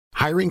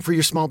Hiring for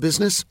your small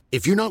business?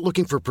 If you're not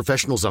looking for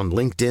professionals on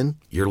LinkedIn,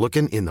 you're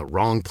looking in the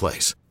wrong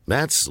place.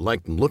 That's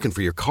like looking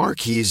for your car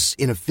keys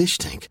in a fish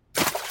tank.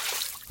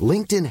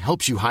 LinkedIn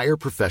helps you hire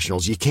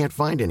professionals you can't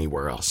find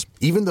anywhere else,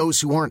 even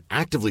those who aren't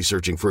actively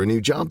searching for a new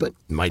job but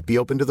might be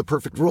open to the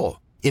perfect role.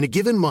 In a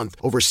given month,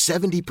 over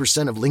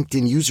 70% of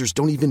LinkedIn users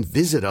don't even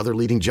visit other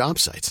leading job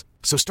sites.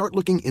 So start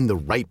looking in the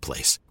right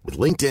place. With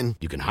LinkedIn,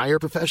 you can hire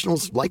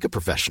professionals like a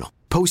professional.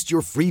 Post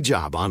your free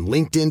job on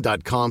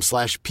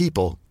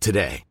linkedin.com/people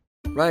today.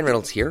 Ryan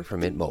Reynolds here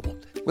from Mint Mobile.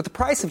 With the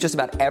price of just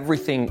about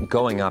everything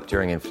going up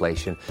during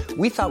inflation,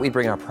 we thought we'd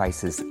bring our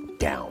prices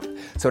down.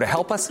 So to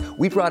help us,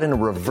 we brought in a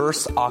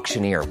reverse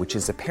auctioneer, which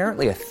is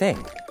apparently a thing.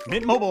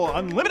 Mint Mobile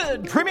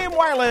Unlimited Premium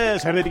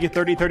Wireless. How to get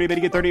 30, 30, bit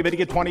to get 30, bit to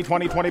get 20,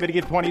 20, 20, bit to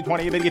get 20,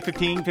 20, bit to get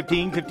 15,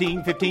 15,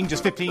 15, 15,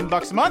 just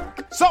 $15 a month?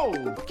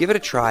 Sold! Give it a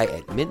try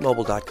at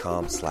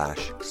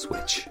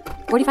mintmobile.com/switch.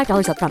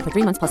 $45 up front for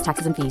 3 months plus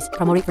taxes and fees.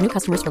 Promo rate for new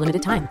customers for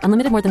limited time.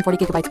 Unlimited more than 40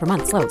 gigabytes per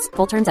month. Slows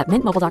full terms at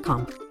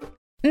mintmobile.com.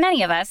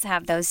 Many of us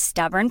have those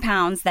stubborn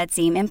pounds that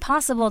seem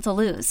impossible to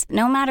lose,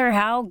 no matter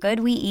how good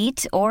we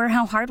eat or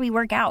how hard we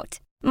work out.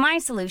 My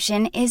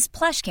solution is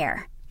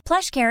PlushCare.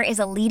 PlushCare is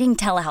a leading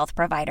telehealth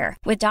provider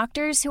with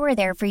doctors who are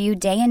there for you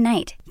day and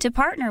night to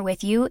partner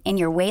with you in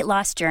your weight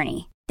loss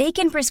journey. They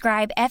can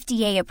prescribe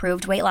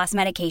FDA-approved weight loss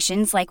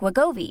medications like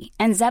Wegovy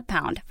and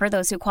Zepbound for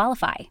those who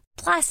qualify.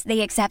 Plus,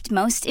 they accept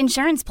most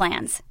insurance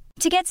plans.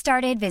 To get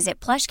started, visit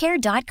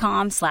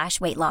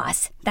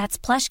plushcare.com/weightloss. That's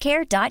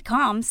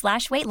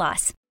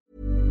plushcare.com/weightloss.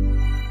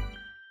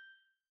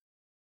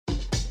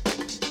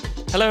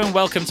 Hello and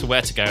welcome to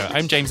Where to Go.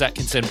 I'm James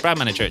Atkinson, brand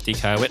manager at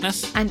DK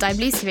Eyewitness. And I'm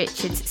Lucy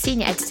Richards,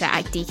 senior editor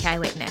at DK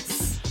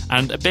Eyewitness.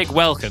 And a big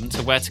welcome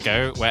to Where to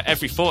Go, where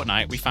every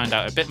fortnight we find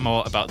out a bit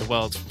more about the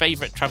world's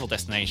favourite travel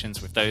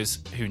destinations with those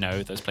who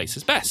know those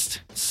places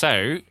best.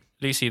 So,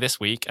 Lucy, this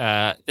week,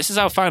 this is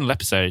our final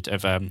episode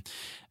of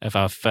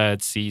our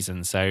third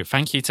season. So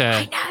thank you to...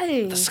 I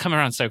know. This has come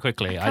around so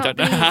quickly. I don't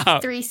know believe how.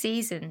 3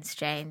 seasons,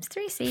 James.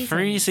 3 seasons.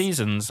 3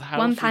 seasons. How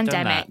one have we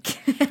done pandemic.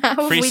 that? How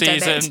have 3 we done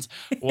it? seasons,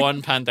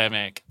 1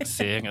 pandemic,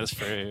 seeing us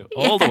through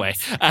all the way.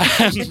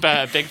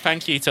 But a big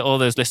thank you to all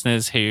those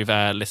listeners who've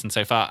listened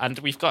so far. And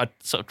we've got a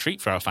sort of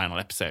treat for our final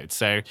episode.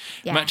 So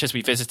much as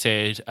we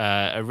visited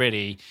a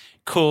really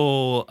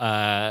cool...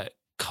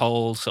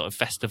 cold sort of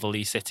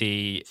festival-y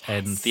city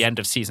in the end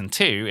of season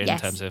 2 in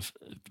terms of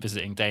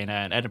visiting Dana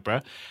and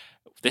Edinburgh.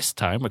 This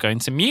time we're going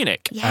to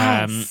Munich.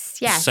 Yes.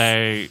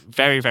 So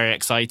very, very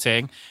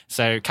exciting.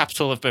 So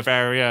capital of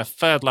Bavaria,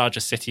 third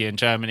largest city in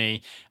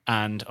Germany,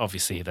 and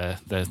obviously the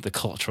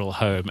cultural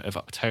home of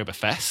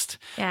Oktoberfest.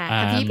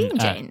 Yeah. Have you been,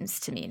 James,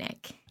 to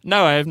Munich?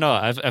 No, I have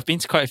not. I've been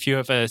to quite a few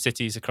other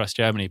cities across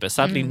Germany, but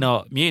sadly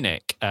not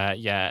Munich.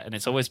 And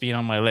it's always been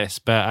on my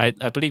list. But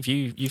I believe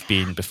you've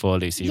been before,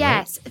 Lucy.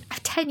 Yes,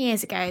 right? 10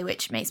 years ago,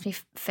 which makes me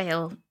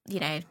feel,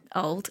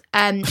 old.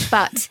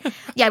 But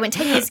I went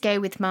 10 years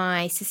ago with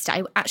my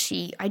sister.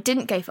 I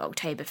didn't go for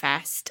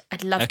Oktoberfest.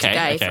 I'd love to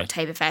go for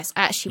Oktoberfest.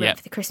 I actually went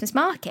for the Christmas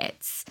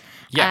markets.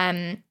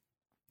 Yeah.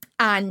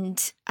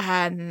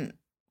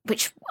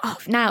 Which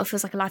now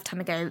feels like a lifetime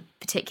ago,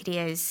 particularly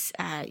as,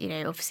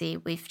 obviously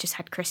we've just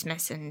had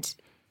Christmas and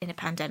in a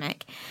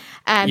pandemic.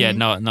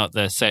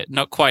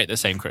 Not quite the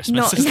same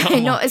Christmas.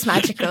 Not as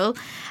magical.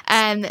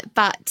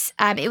 But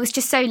it was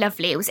just so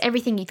lovely. It was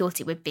everything you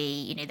thought it would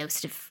be. There was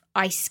sort of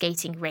ice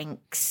skating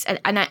rinks.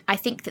 And I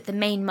think that the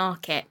main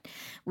market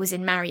was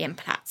in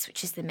Marienplatz,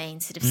 which is the main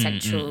sort of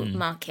central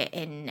market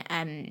in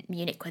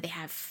Munich, where they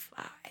have,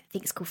 I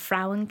think it's called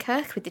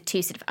Frauenkirch, with the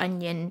 2 sort of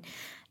onion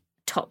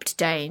topped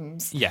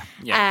domes.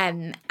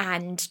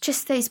 And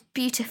just those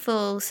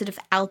beautiful sort of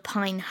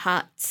alpine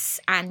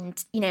huts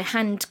and,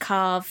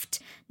 hand-carved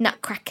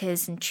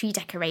nutcrackers and tree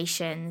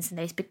decorations and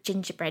those big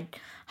gingerbread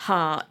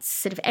hearts,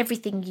 sort of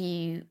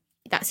everything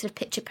that sort of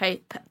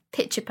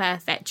picture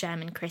perfect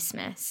German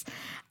Christmas.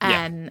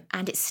 And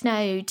it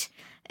snowed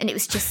and it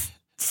was just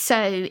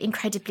so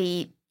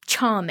incredibly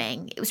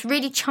charming. It was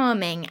really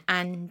charming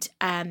and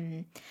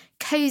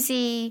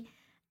cozy,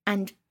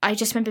 and I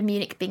just remember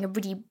Munich being a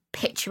really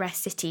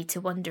picturesque city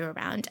to wander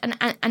around,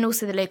 and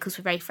also the locals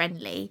were very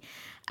friendly.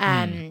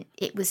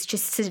 It was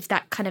just sort of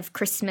that kind of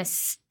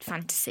Christmas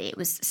fantasy. It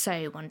was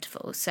so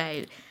wonderful.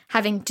 So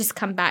having just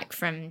come back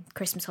from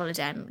Christmas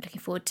holiday, I'm looking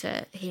forward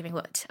to hearing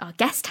what our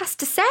guest has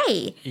to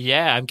say.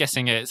 Yeah, I'm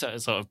guessing it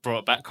sort of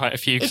brought back quite a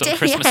few sort of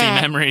Christmassy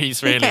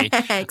memories, really.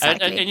 Yeah,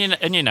 exactly.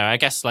 And I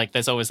guess like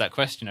there's always that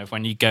question of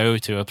when you go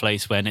to a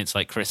place when it's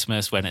like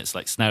Christmas, when it's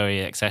like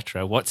snowy,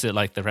 etc. What's it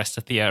like the rest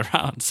of the year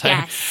around? So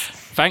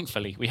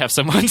thankfully, we have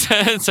someone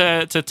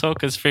to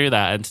talk us through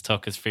that and to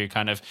talk us through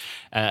kind of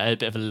a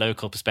bit of a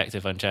local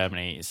perspective on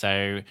Germany.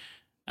 So,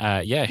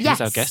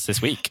 who's our guest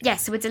this week?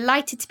 Yes, so we're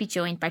delighted to be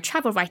joined by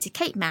travel writer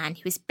Kate Mann,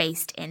 who is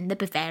based in the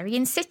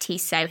Bavarian city.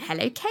 So,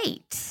 hello,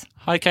 Kate.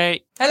 Hi,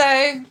 Kate.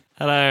 Hello.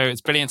 Hello, it's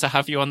brilliant to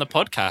have you on the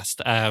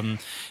podcast.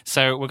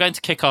 So we're going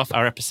to kick off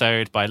our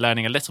episode by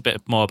learning a little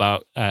bit more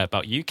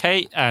about you,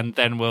 Kate, and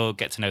then we'll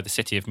get to know the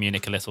city of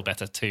Munich a little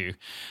better too.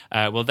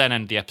 We'll then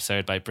end the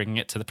episode by bringing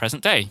it to the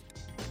present day.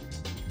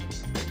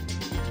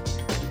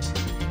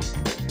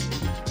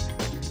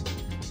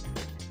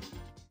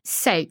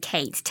 So,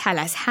 Kate, tell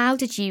us, how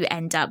did you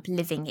end up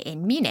living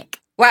in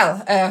Munich?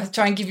 Well, I'll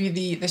try and give you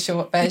the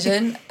short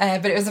version,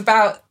 but it was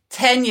about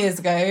 10 years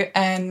ago,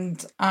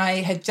 and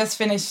I had just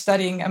finished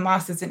studying a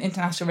master's in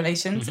international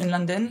relations in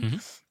London,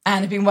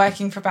 and had been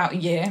working for about a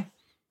year.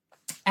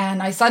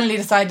 And I suddenly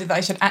decided that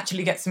I should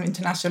actually get some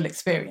international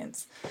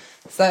experience.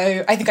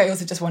 So I think I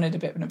also just wanted a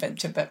bit of an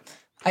adventure, but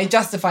I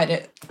justified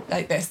it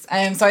like this.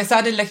 So I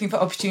started looking for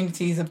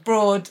opportunities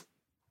abroad.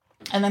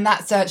 And then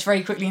that search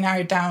very quickly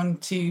narrowed down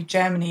to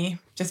Germany,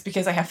 just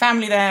because I have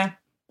family there.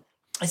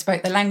 I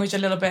spoke the language a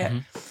little bit.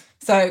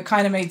 So it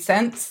kind of made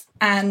sense.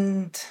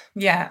 And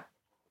yeah,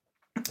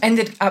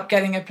 ended up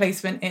getting a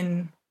placement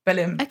in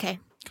Berlin. Okay.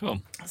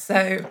 Cool.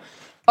 So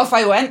off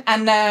I went.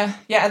 And at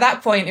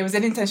that point, it was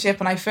an internship,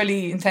 and I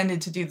fully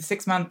intended to do the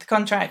 6-month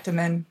contract and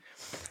then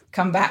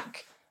come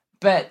back.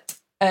 But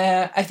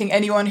I think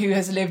anyone who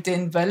has lived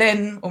in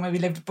Berlin or maybe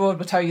lived abroad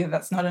will tell you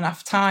that's not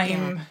enough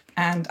time. Yeah.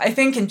 And I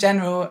think in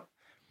general,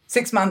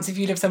 6 months, if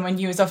you live somewhere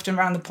new, is often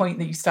around the point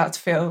that you start to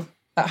feel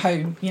at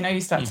home. You know, you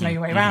start to know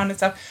your way around and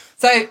stuff.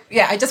 So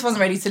yeah, I just wasn't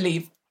ready to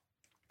leave.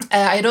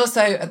 I had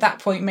also at that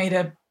point made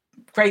a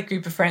great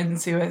group of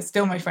friends who are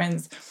still my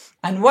friends.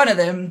 And one of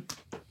them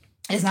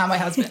is now my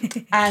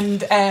husband.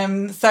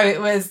 And so it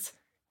was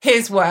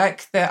his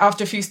work that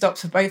after a few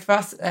stops for both of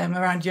us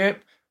around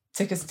Europe,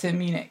 took us to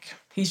Munich.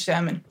 He's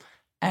German.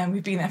 And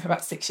we've been there for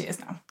about 6 years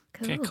now.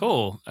 Cool. Okay,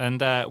 cool.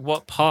 And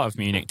what part of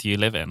Munich do you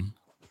live in?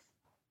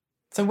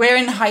 So we're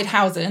in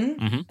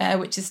Heidhausen,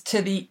 which is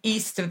to the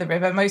east of the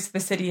river. Most of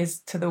the city is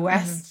to the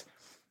west.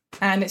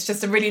 And it's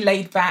just a really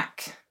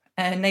laid-back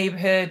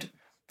neighbourhood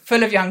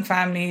full of young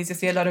families. You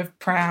see a lot of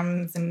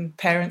prams and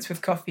parents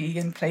with coffee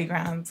and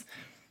playgrounds.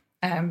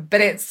 But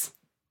it's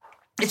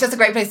just a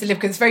great place to live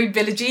because it's very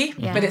villagey,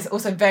 but it's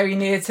also very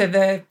near to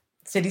the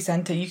city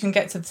centre. You can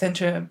get to the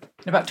centre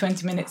in about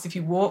 20 minutes if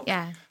you walk.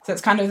 Yeah. So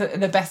it's kind of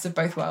the best of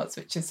both worlds,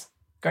 which is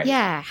great.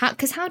 Yeah.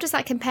 Because how does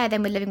that compare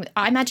then with living with...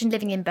 I imagine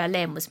living in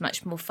Berlin was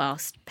much more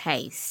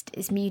fast-paced.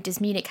 Does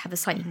Munich have a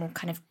slightly more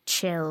kind of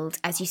chilled,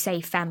 as you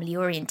say,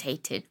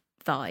 family-orientated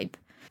vibe?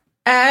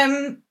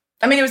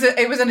 I mean,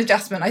 it was an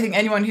adjustment. I think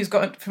anyone who's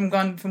gone from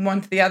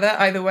one to the other,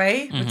 either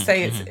way, would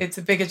say it's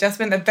a big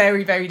adjustment. They're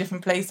very, very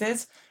different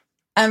places.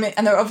 And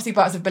there are obviously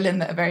parts of Berlin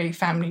that are very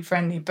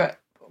family-friendly, but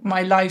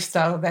my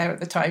lifestyle there at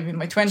the time in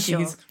my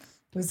 20s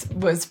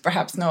was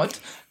perhaps not.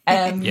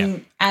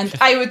 And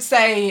I would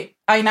say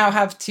I now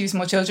have 2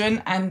 small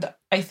children, and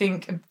I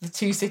think the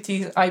 2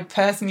 cities, I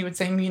personally would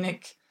say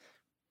Munich,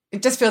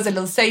 it just feels a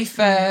little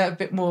safer, a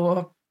bit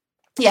more,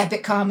 a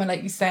bit calmer,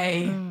 like you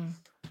say.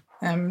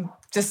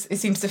 Just it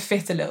seems to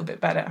fit a little bit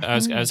better. I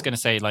was going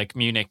to say, like,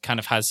 Munich kind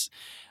of has,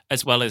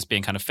 as well as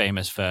being kind of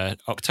famous for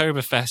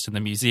Oktoberfest and the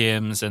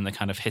museums and the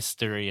kind of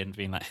history and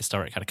being that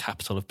historic kind of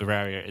capital of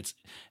Bavaria,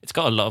 it's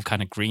got a lot of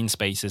kind of green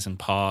spaces and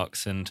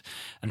parks and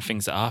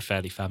things that are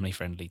fairly family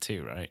friendly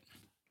too, right?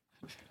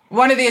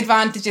 One of the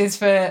advantages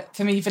for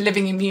me for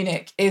living in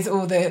Munich is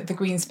all the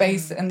green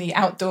space and the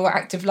outdoor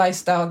active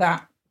lifestyle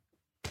that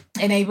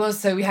enables.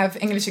 So we have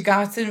Englischer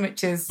Garten,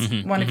 which is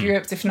one of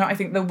Europe's, if not, I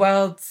think, the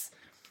world's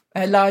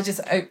largest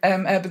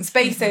urban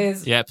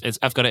spaces. Yep,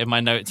 I've got it in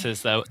my notes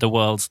as the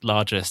world's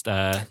largest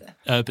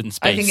urban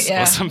space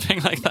or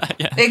something like that.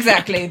 Yeah,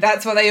 exactly.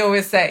 That's what they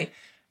always say.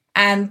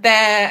 And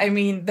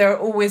there are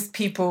always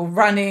people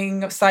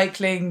running,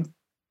 cycling,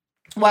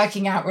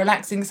 working out,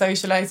 relaxing,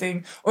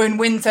 socializing. Or in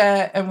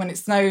winter, and when it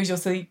snows, you'll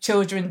see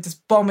children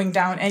just bombing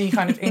down any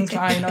kind of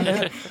incline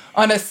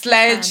on a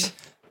sledge.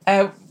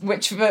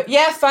 Which,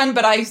 fun,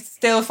 but I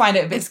still find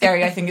it a bit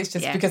scary. I think it's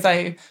just because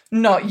I'm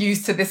not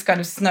used to this kind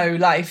of snow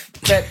life.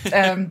 But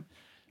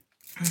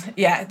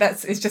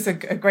it's just a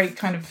great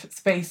kind of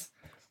space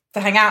to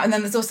hang out. And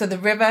then there's also the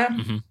river,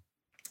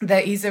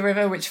 the Isar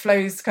River, which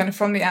flows kind of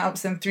from the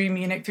Alps and through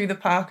Munich, through the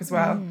park as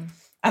well.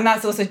 And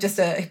that's also just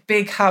a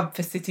big hub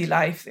for city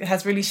life. It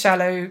has really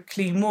shallow,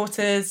 clean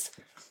waters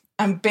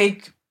and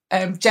big,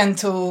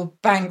 gentle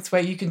banks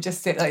where you can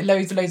just sit, like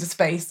loads of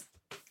space.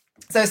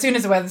 So as soon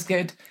as the weather's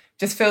good,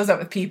 just fills up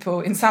with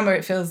people. In summer,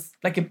 it feels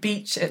like a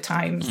beach at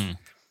times.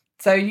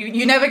 So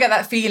you never get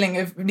that feeling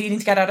of needing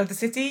to get out of the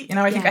city. You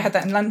know, I think I had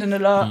that in London a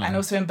lot and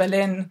also in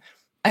Berlin.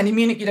 And in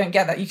Munich, you don't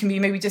get that. You can be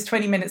maybe just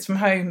 20 minutes from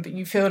home, but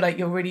you feel like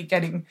you're really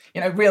getting,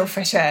 real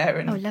fresh air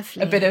and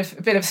a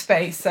bit of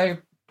space. So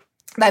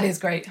that is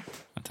great.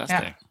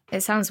 Fantastic. Yeah.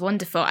 It sounds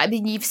wonderful. I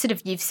mean, you've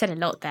said a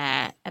lot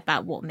there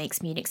about what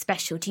makes Munich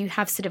special. Do you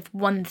have sort of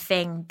one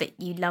thing that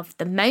you love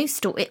the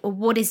most, or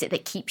what is it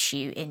that keeps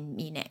you in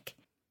Munich?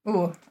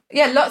 Oh,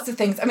 yeah, lots of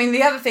things. I mean,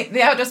 the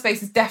outdoor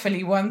space is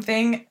definitely one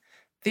thing.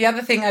 The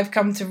other thing I've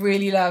come to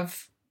really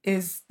love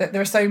is that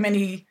there are so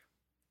many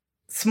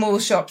small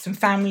shops and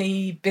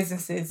family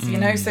businesses,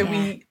 so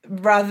we,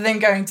 rather than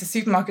going to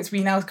supermarkets, we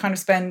now kind of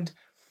spend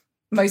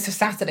most of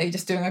Saturday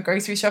just doing our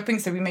grocery shopping.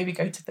 So we maybe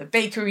go to the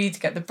bakery to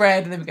get the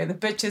bread, and then we go to the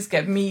butcher's,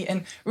 get meat,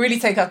 and really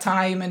take our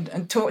time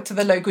and talk to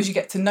the locals. You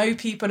get to know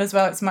people as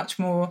well. It's much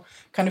more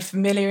kind of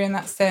familiar in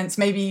that sense.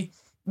 Maybe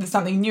there's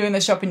something new in the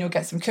shop and you'll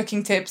get some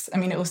cooking tips. I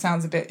mean, it all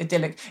sounds a bit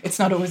idyllic. It's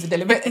not always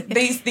idyllic, but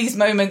these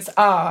moments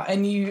are,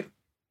 and you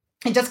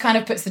it just kind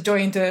of puts the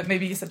joy into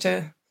maybe such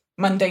a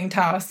mundane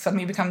task.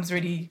 Suddenly becomes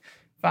really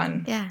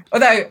fun. Yeah.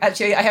 Although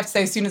actually, I have to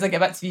say, as soon as I get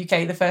back to the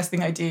UK, the first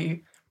thing I do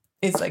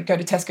is like go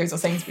to Tesco's or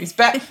Sainsbury's.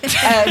 But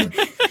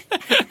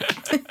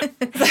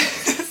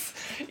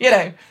you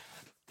know.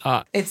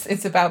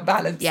 It's about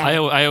balance. Yeah.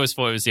 I always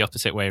thought it was the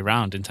opposite way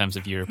around in terms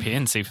of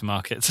European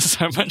supermarkets are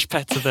so much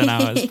better than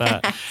ours.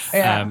 But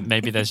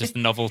maybe there's just a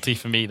novelty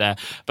for me there.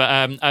 But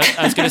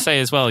I was going to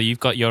say as well, you've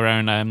got your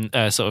own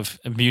sort of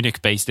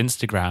Munich-based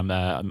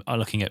Instagram. I'm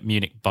looking at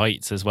Munich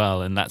Bites as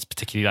well, and that's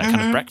particularly that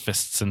kind of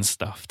breakfasts and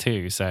stuff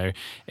too. So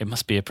it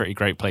must be a pretty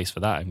great place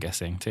for that, I'm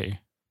guessing too.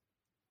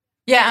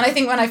 Yeah, and I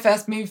think when I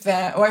first moved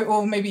there,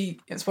 or maybe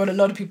it's what a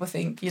lot of people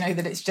think, you know,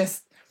 that it's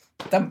just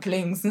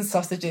dumplings and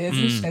sausages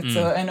and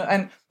schnitzel,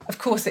 and of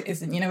course it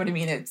isn't. You know what I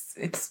mean?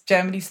 It's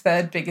Germany's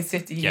third biggest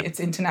city. Yep. It's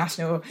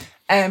international,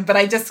 but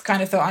I just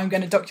kind of thought I'm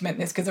going to document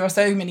this because there are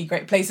so many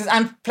great places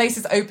and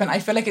places open. I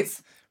feel like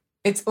it's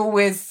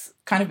always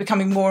kind of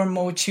becoming more and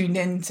more tuned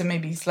in to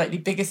maybe slightly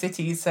bigger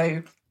cities.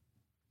 So,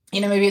 you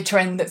know, maybe a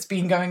trend that's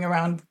been going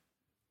around,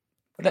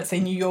 let's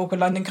say New York or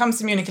London, comes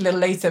to Munich a little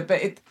later,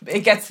 but it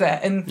gets there.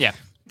 And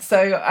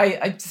so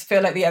I just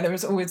feel like there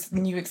is always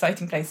new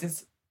exciting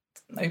places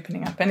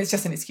opening up, and it's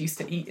just an excuse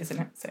to eat, isn't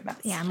it? So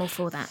I'm all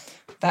for that.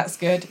 That's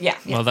good. Yeah.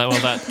 Well,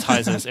 that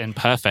ties us in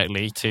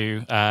perfectly to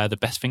the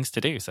best things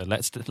to do. So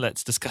let's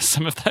discuss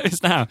some of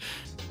those now.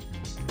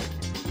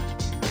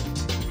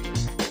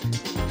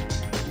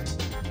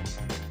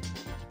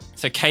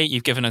 So, Kate,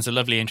 you've given us a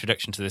lovely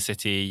introduction to the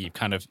city. You've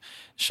kind of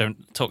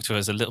talked to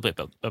us a little bit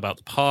about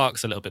the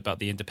parks, a little bit about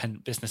the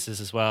independent businesses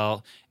as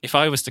well. If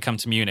I was to come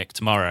to Munich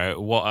tomorrow,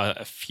 what are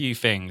a few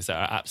things that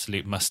are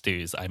absolute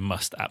must-dos I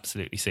must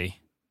absolutely see?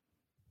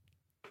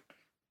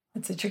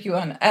 That's a tricky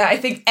one. I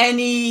think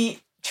any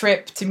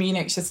trip to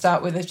Munich should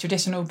start with a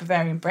traditional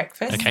Bavarian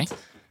breakfast. Okay.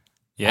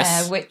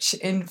 Yes. Which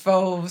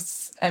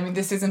involves, I mean,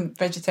 this isn't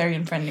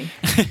vegetarian friendly,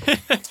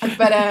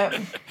 but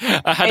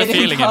I had a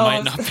feeling it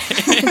might not be.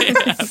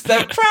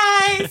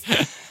 Surprise!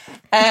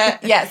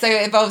 So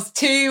it involves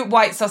 2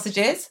 white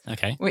sausages,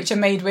 which are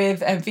made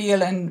with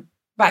veal and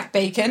back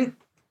bacon.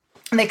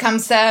 And they come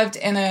served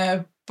in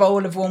a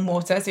bowl of warm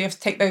water, so you have to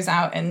take those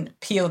out and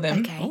peel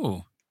them. Okay.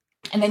 Ooh.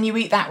 And then you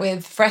eat that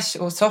with fresh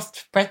or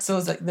soft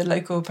pretzels, like the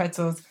local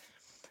pretzels,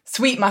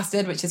 sweet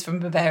mustard, which is from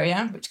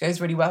Bavaria, which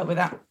goes really well with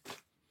that,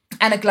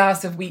 and a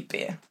glass of wheat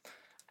beer.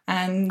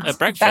 And that's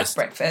breakfast.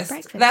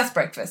 That's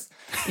breakfast.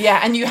 Yeah,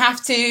 and you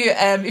have to,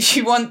 if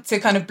you want to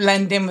kind of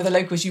blend in with the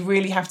locals, you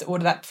really have to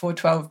order that before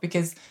 12,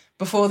 because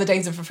before the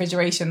days of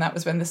refrigeration, that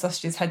was when the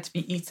sausages had to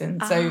be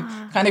eaten. So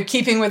kind of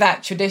keeping with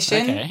that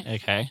tradition,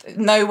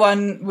 no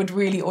one would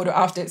really order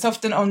after. It's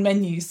often on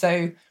menus,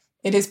 so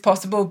it is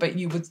possible, but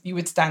you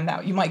would stand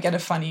out. You might get a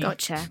funny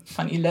look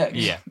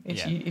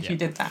if you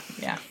did that.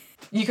 Yeah.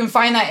 You can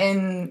find that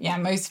in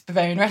most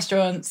Bavarian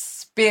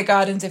restaurants, beer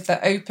gardens if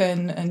they're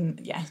open,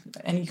 and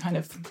any kind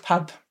of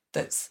pub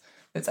that's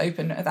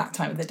open at that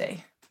time of the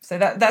day. So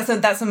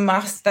that's a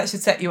must. That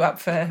should set you up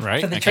for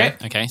the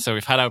trip. Okay, so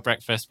we've had our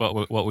breakfast.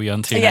 What were we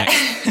on to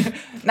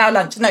next? Now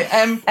lunch. No,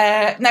 and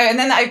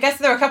then I guess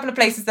there are a couple of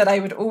places that I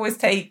would always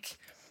take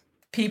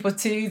people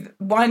to.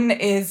 One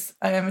is,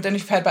 I don't know if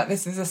you've heard about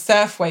this, is a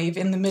surf wave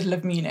in the middle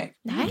of Munich.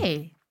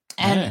 No.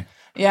 And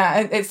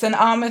it's an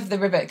arm of the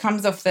river. It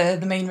comes off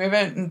the main river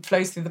and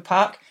flows through the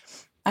park.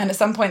 And at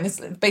some point, it's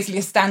basically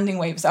a standing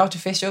wave. It's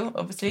artificial,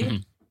 obviously. Mm-hmm.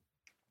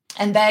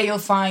 And there you'll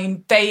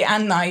find day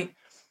and night,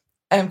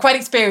 quite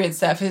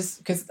experienced surfers,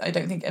 because I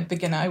don't think a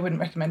beginner, I wouldn't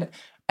recommend it,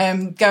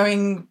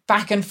 going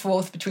back and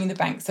forth between the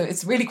banks. So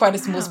it's really quite a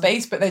small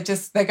space, but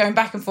they're going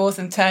back and forth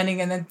and turning,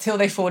 and then until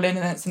they fall in, and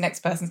then it's the next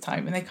person's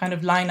time. And they kind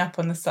of line up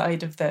on the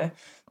side of the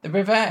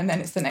river, and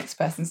then it's the next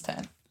person's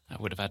turn.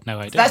 I would have had no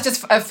idea. So that's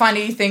just a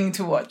funny thing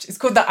to watch. It's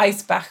called the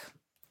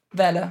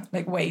Eisbach-Welle,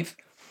 like wave.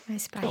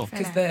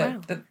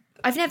 Eisbach-Welle.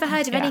 I've never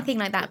heard of anything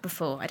like that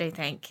before, I don't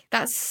think.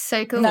 That's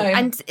so cool. No.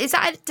 And does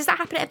that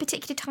happen at a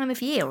particular time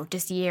of year, or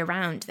just year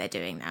round they're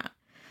doing that?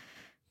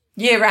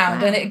 Year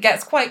round, and it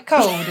gets quite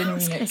cold in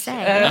Munich.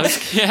 I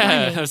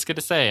was going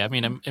to say, I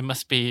mean, it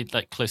must be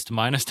like close to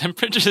minus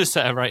temperatures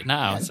right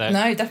now. So.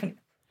 No, definitely.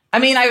 I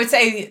mean, I would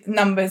say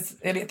numbers,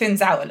 it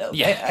thins out a little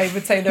bit. I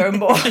would say there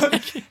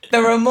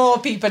are more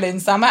people in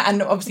summer,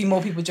 and obviously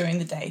more people during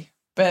the day.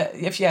 But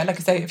like I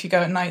say, if you go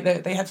at night,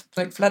 they have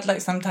like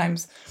floodlights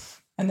sometimes,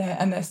 and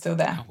they're still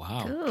there. Oh,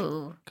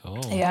 wow.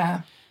 Cool.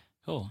 Yeah.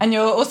 Cool. And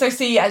you'll also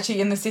see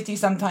actually in the city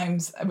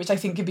sometimes, which I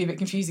think could be a bit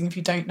confusing if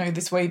you don't know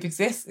this wave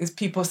exists, is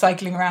people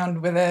cycling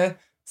around with a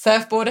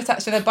surfboard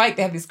attached to their bike.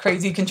 They have this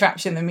crazy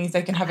contraption that means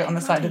they can have it on the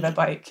side of their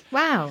bike.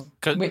 Wow.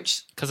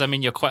 Because I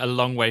mean, you're quite a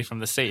long way from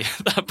the sea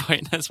at that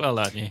point as well,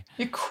 aren't you?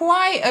 You're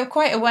quite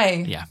a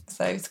way. Yeah.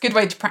 So it's a good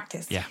way to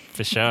practice. Yeah,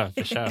 for sure.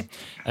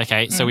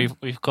 Okay, so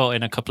we've got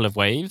in a couple of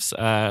waves.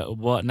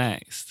 What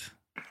next?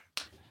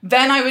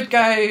 Then I would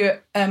go,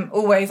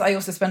 I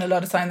also spend a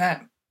lot of time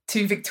there,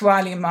 to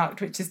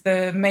Viktualienmarkt, which is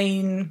the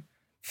main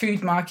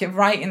food market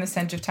right in the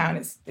centre of town.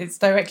 It's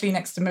directly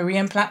next to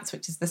Marienplatz,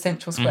 which is the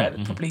central square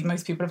that probably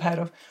most people have heard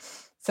of.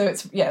 So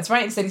it's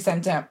right in the city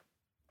centre.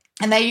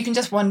 And there you can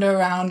just wander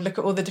around, look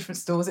at all the different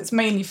stalls. It's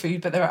mainly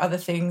food, but there are other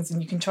things,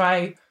 and you can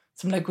try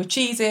some local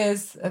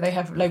cheeses. They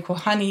have local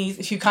honeys.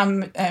 If you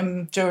come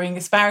during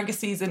asparagus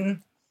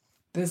season,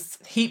 there's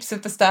heaps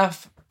of the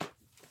stuff.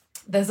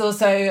 There's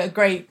also a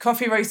great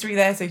coffee roastery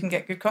there, so you can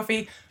get good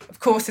coffee. Of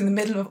course, in the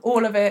middle of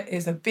all of it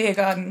is a beer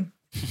garden.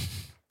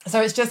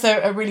 So it's just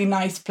a really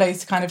nice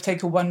place to kind of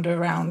take a wander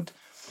around.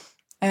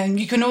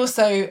 And you can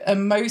also,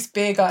 most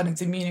beer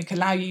gardens in Munich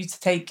allow you to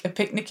take a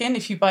picnic in.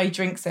 If you buy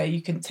drinks there,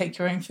 you can take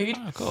your own food.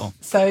 Oh, cool.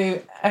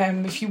 So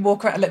if you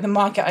walk around, like the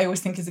market, I always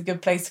think is a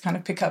good place to kind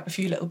of pick up a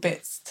few little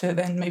bits to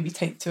then maybe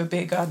take to a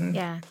beer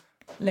garden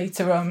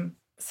later on.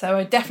 So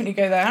I definitely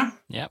go there.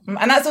 Yeah.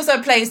 And that's also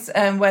a place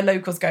where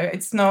locals go.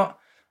 It's not,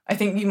 I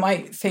think you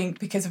might think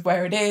because of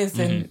where it is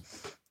and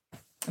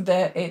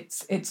that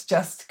it's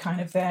just kind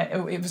of there.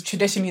 It was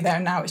traditionally there,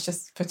 and now it's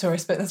just for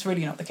tourists, but that's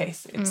really not the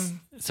case.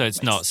 So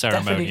it's not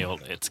ceremonial.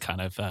 It's kind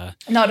of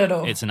not at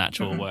all. It's an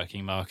actual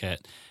working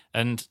market.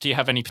 And do you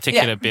have any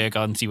particular beer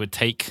gardens you would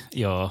take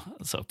your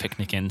sort of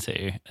picnic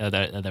into? Are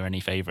there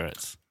any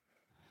favourites?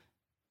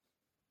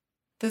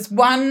 There's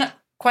one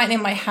quite near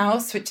my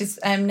house, which is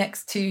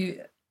next to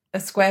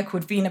a square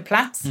called Wiener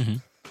Platz,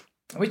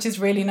 which is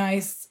really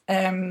nice.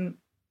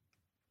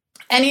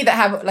 Any that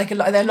have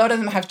a lot of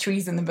them have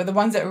trees in them, but the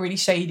ones that are really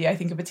shady, I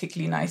think, are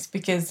particularly nice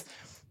because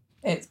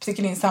it's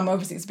particularly in summer.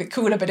 Obviously, it's a bit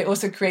cooler, but it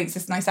also creates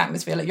this nice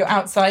atmosphere. Like you're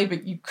outside,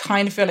 but you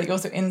kind of feel like you're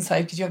also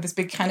inside because you have this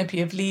big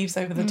canopy of leaves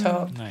over the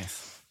top.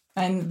 Nice.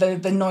 And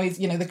the noise,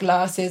 the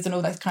glasses and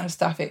all that kind of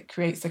stuff, it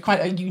creates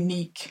quite a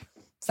unique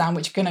sound,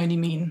 which can only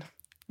mean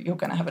you're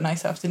going to have a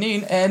nice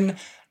afternoon. And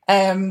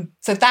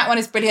so that one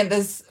is brilliant.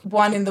 There's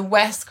one in the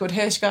west called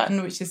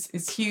Hirschgarten, which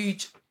is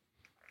huge.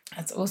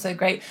 That's also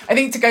great. I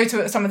think to go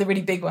to some of the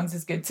really big ones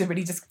is good to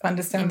really just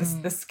understand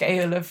the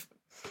scale of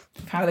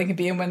how they can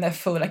be, and when they're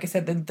full, like I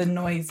said, the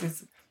noise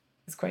is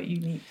quite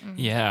unique.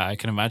 Yeah, I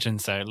can imagine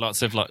so.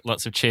 Lots of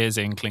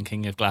cheersing,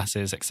 clinking of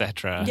glasses,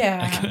 etc.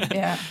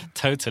 Yeah.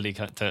 Totally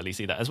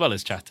see that, as well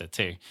as chatter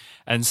too.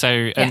 And so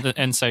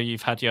and so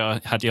you've had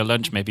your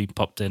lunch, maybe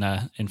popped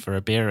in for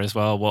a beer as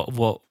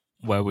well.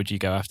 Where would you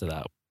go after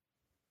that?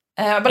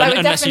 But I would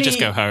unless definitely... you just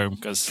go home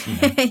because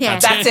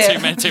that's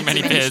it. Too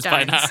many beers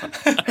by now.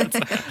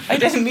 I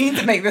didn't mean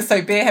to make this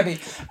so beer heavy.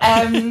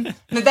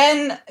 But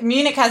then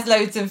Munich has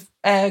loads of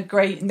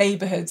great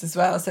neighbourhoods as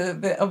well. So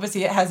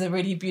obviously it has a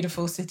really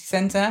beautiful city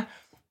centre,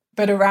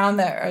 but around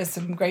there are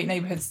some great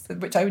neighbourhoods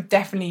which I would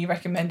definitely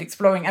recommend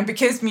exploring. And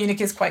because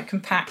Munich is quite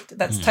compact,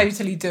 that's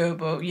totally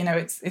doable.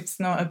 It's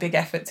not a big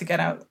effort to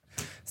get out.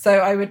 So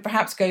I would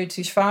perhaps go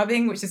to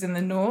Schwabing, which is in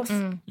the north,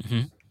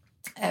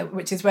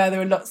 which is where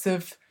there are lots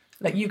of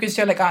you can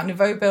show Art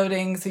Nouveau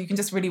buildings, so you can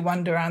just really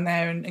wander around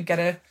there and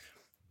get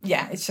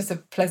it's just a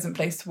pleasant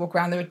place to walk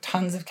around. There are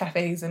tons of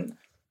cafes and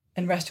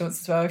restaurants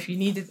as well if you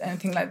needed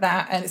anything like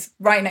that. And it's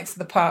right next to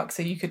the park,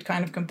 so you could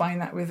kind of combine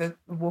that with a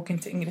walk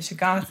into Englische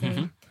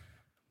Garten.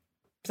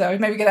 So I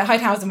would maybe go to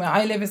Heidhausen, where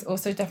I live, is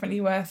also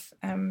definitely worth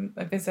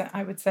a visit,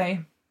 I would say.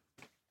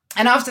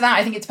 And after that,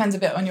 I think it depends a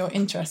bit on your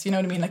interest. You know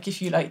what I mean? Like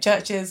if you like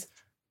churches,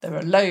 there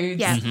are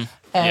loads. Yeah.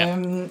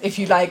 If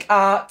you like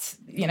art,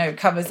 it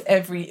covers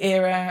every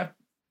era.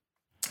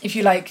 If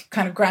you like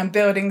kind of grand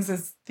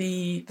buildings,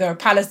 there are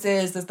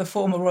palaces, there's the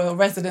former royal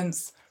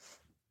residence,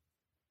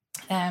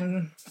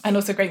 and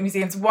also great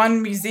museums.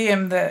 One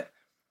museum that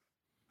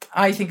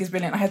I think is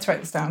brilliant, I had to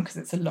write this down because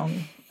it's a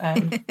long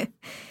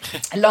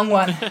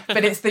one,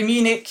 but it's the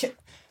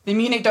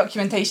Munich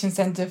Documentation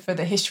Centre for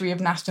the History of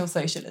National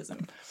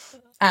Socialism.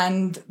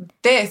 And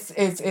this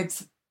is,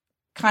 it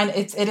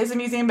is a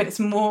museum, but it's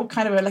more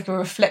kind of a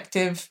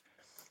reflective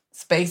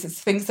space.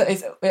 It's things that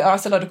it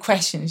asks a lot of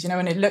questions,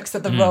 and it looks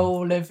at the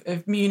role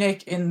of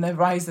Munich in the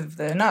rise of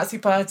the Nazi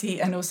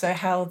Party, and also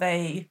how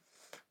they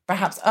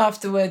perhaps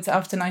afterwards,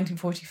 after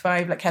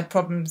 1945, had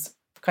problems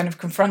kind of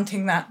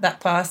confronting that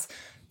past.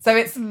 So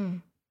it's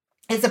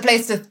a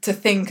place to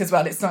think as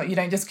well. It's not, you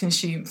don't just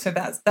consume. So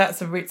that's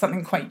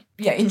something quite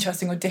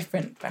interesting or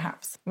different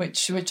perhaps,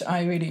 which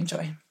I really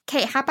enjoy.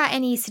 Kate, how about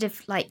any sort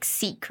of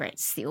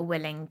secrets that you're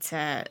willing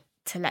to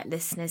let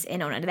listeners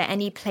in on? Are there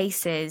any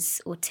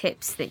places or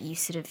tips that you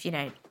sort of,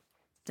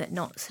 that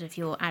not sort of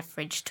your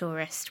average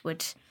tourist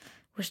would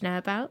know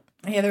about?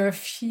 Yeah, there are a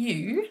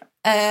few.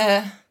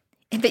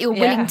 That you're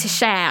willing to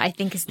share, I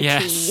think, is the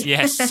key.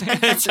 Yes.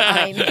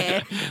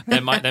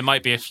 There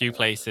might be a few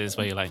places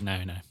where you're like, no,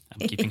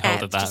 I'm keeping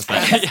hold of that.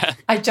 But,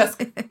 I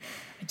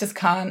just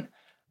can't.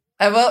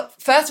 Well,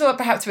 first of all,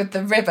 perhaps with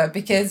the river,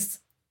 because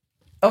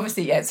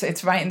obviously,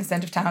 it's right in the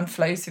centre of town,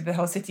 flows through the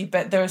whole city,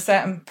 but there are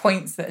certain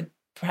points that are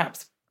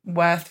perhaps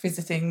worth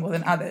visiting more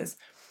than others.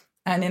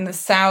 And in the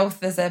south,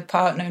 there's a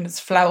part known as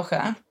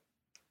Flaucher.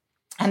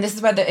 And this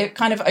is where it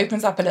kind of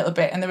opens up a little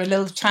bit, and there are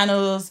little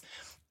channels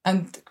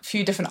and a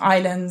few different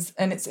islands,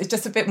 and it's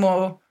just a bit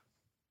more,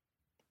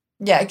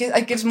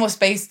 it gives more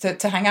space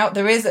to hang out.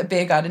 There is a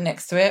beer garden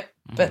next to it,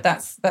 but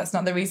that's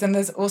not the reason.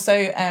 There's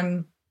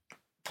also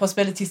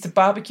possibilities to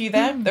barbecue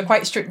there. There are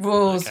quite strict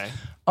rules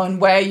on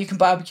where you can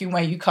barbecue and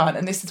where you can't,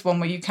 and this is one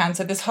where you can.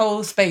 So this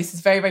whole space is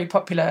very, very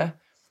popular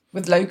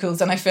with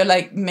locals. And I feel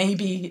like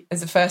maybe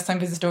as a first-time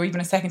visitor or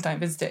even a second-time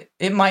visitor,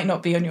 it might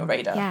not be on your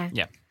radar.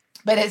 Yeah.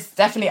 But it's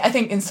definitely, I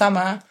think in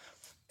summer,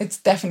 it's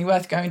definitely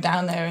worth going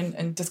down there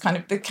and just kind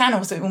of, it can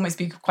also almost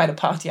be quite a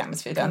party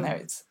atmosphere down there.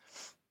 It's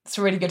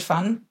really good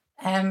fun.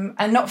 And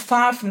not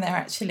far from there,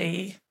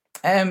 actually,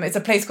 it's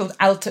a place called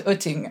Alte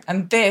Utting.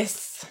 And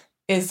this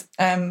is,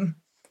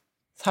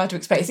 it's hard to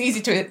explain. It's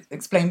easy to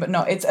explain, but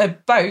not. It's a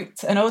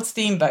boat, an old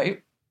steamboat,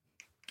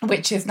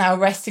 which is now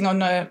resting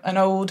on an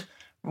old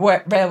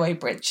railway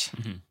bridge.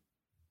 Mm-hmm.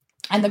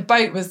 And the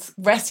boat was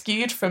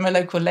rescued from a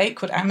local lake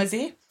called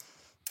Ammersee.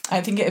 I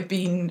think it had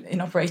been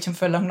in operation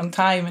for a long, long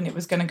time, and it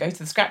was going to go to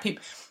the scrap heap.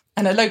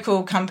 And a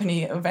local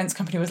company, events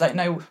company, was like,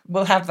 no,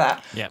 we'll have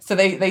that. Yep. So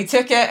they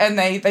took it and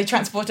they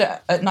transported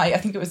it at night. I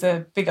think it was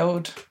a big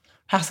old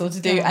hassle to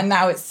do. Yeah. And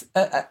now it's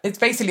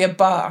basically a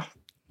bar.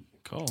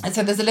 Cool. And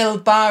so there's a little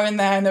bar in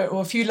there, and there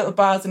are a few little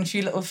bars and a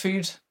few little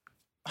food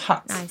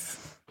huts.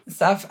 Nice. And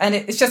stuff. And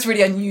it's just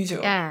really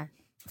unusual. Yeah.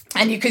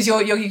 And you could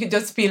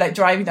just be like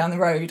driving down the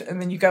road,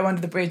 and then you go under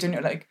the bridge and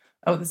you're like,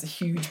 oh, there's a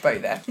huge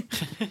boat there.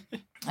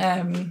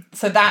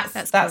 So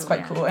that's cool,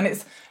 quite cool. And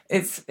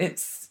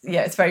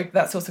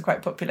that's also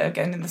quite popular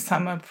again in the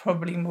summer,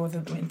 probably more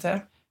than the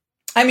winter.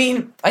 I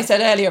mean, I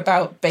said earlier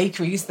about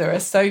bakeries. There are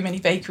so many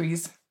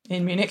bakeries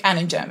in Munich and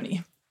in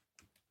Germany.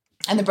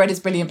 And the bread is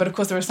brilliant, but of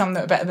course there are some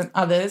that are better than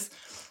others.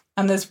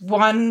 And there's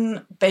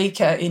one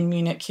baker in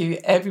Munich who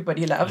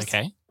everybody loves.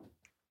 Okay.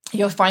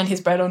 You'll find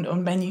his bread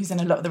on menus in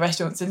a lot of the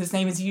restaurants. And his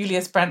name is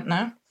Julius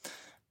Brandner.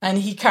 And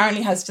he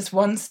currently has just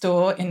one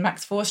store in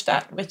Max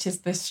Vorstadt, which is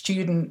the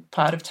student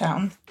part of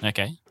town.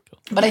 Okay, cool.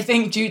 But I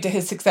think due to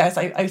his success,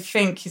 I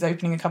think he's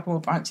opening a couple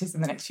more branches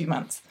in the next few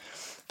months.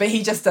 But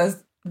he just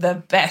does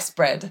the best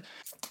bread.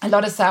 A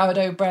lot of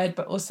sourdough bread,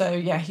 but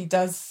also, he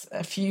does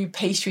a few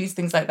pastries,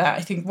 things like that.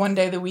 I think one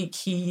day of the week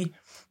he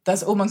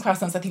does almond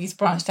croissants. I think he's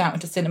branched out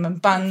into cinnamon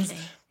buns.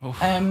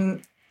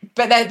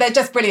 But they're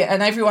just brilliant.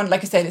 And everyone,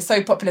 like I said, it's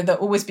so popular.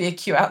 There'll always be a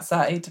queue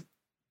outside.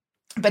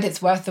 But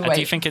it's worth the wait. I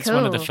do think it's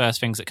one of the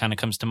first things that kind of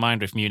comes to mind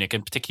with Munich,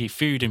 and particularly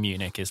food in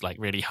Munich is like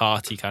really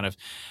hearty kind of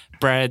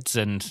breads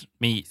and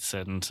meats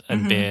and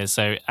beers.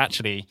 So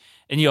actually,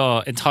 in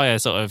your entire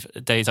sort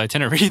of day's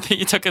itinerary that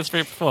you took us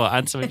through before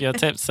and some of your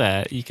tips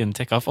there, you can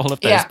tick off all of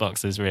those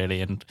boxes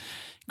really and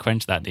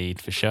quench that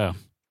need for sure.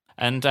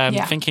 And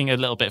thinking a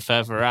little bit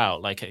further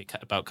out, like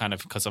about kind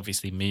of, because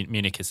obviously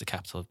Munich is the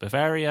capital of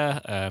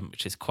Bavaria,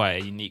 which is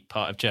quite a unique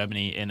part of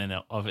Germany in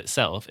and of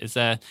itself. Is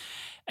there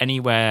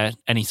anywhere,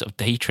 any sort of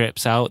day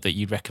trips out that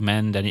you'd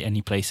recommend?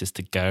 Any places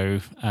to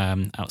go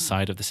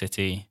outside of the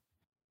city?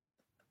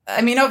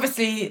 I mean,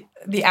 obviously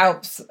the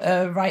Alps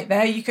are right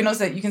there. You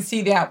can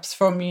see the Alps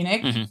from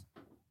Munich.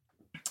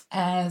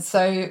 Mm-hmm.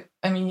 So,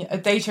 I mean, a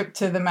day trip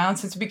to the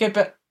mountains would be good,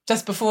 but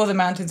just before the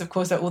mountains, of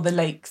course, are all the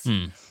lakes.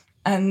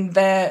 And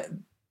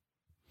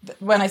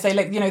when I say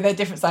lake, they're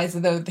different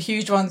sizes. The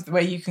huge ones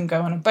where you can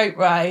go on a boat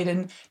ride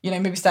and,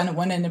 maybe stand at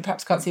one end and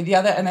perhaps can't see the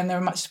other. And then there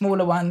are much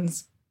smaller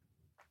ones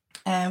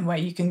where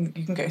you can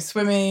go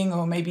swimming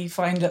or maybe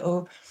find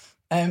little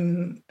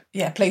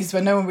places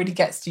where no one really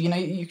gets to.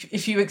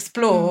 If you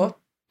explore,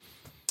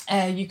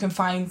 you can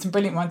find some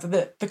brilliant ones.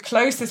 The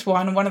closest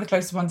one of the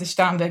closest ones is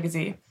Starnberger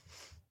See.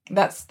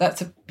 That's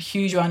a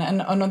huge one.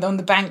 And on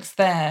the banks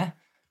there,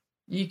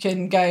 you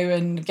can go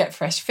and get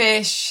fresh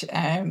fish.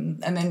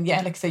 And then,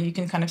 like I say, you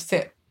can kind of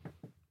sit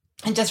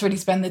and just really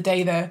spend the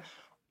day there.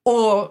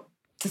 Or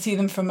to see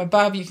them from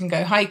above, you can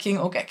go hiking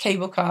or get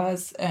cable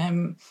cars.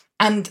 And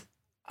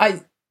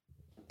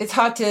it's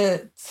hard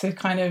to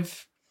kind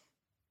of,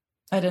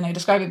 I don't know,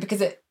 describe it,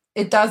 because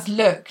it does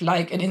look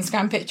like an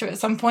Instagram picture at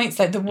some points.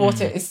 Like the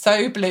water is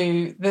so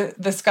blue,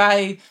 the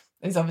sky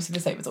is obviously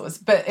the same as always,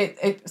 but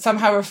it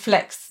somehow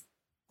reflects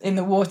in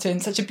the water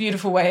in such a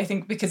beautiful way. I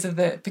think because of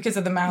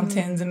the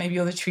mountains and maybe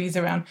all the trees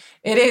around.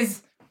 It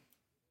is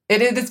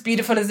as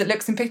beautiful as it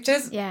looks in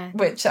pictures,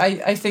 which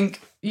I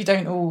think you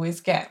don't always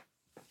get.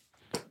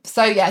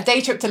 So a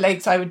day trip to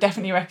lakes I would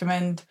definitely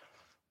recommend.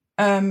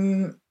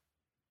 And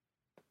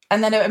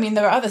then, I mean,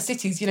 there are other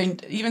cities,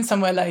 even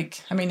somewhere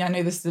like, I mean, I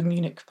know this is a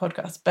Munich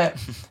podcast, but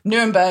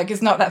Nuremberg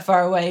is not that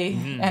far away,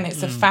 and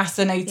it's a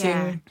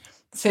fascinating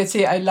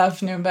city. I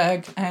love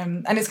Nuremberg,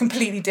 and it's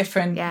completely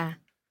different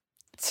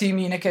to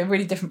Munich, a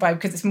really different vibe,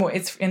 because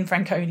it's in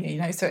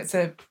Franconia, so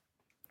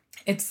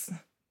it's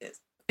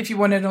if you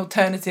want an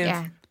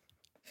alternative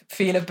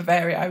feel of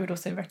Bavaria, I would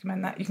also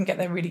recommend that. You can get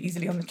there really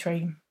easily on the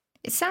train.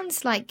 It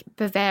sounds like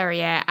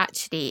Bavaria,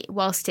 actually,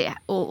 whilst it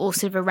or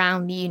sort of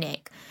around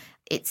Munich,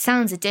 it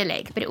sounds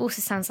idyllic, but it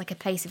also sounds like a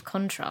place of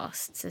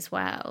contrasts as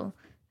well.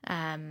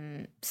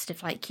 Sort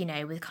of like,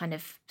 with kind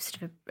of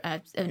sort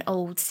of an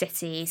old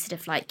city, sort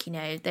of like,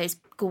 those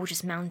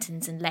gorgeous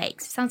mountains and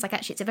lakes. It sounds like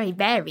actually it's a very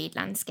varied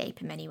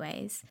landscape in many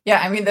ways.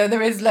 Yeah, I mean,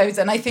 there is loads.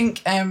 And I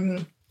think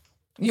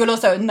you'll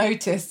also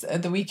notice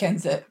at the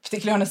weekends that,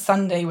 particularly on a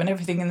Sunday when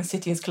everything in the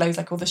city is closed,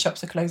 like all the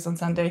shops are closed on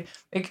Sunday,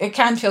 it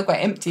can feel quite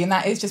empty. And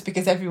that is just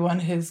because everyone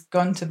has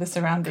gone to the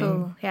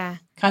surrounding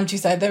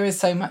countryside. There is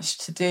so much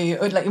to do.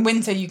 Or like in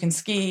winter you can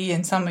ski,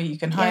 in summer you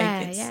can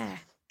hike.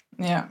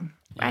 Yeah.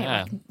 Right,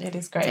 Yeah. It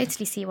is great.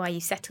 Totally see why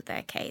you settled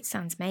there, Kate. It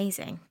sounds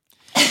amazing.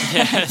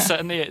 Yeah,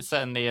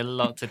 certainly a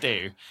lot to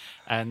do.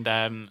 And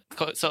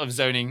sort of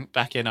zoning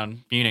back in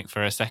on Munich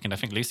for a second, I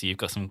think, Lucy, you've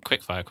got some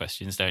quickfire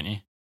questions, don't you?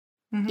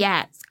 Mm-hmm.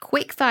 Yeah,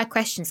 quick fire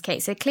questions,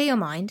 Kate. So clear your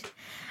mind,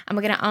 and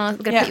we're going to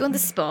put you on the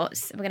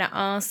spot. We're going to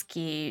ask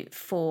you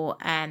for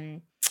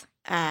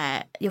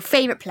your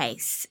favourite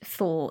place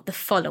for the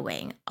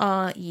following.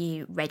 Are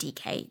you ready,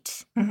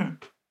 Kate? Mm-hmm.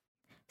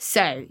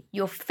 So,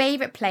 your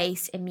favourite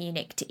place in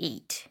Munich to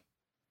eat?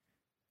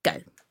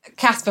 Go.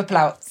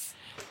 Kasperplatz.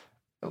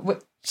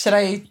 Should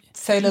I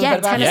say a little bit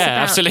about it?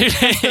 Yeah, absolutely.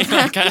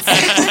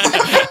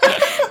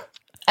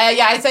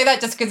 I say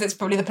that just because it's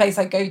probably the place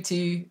I go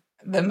to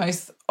the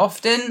most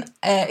often.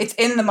 It's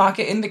in the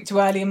market, in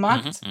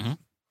Viktualienmarkt. Mm-hmm.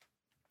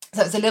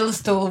 So it's a little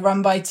stall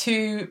run by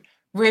two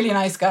really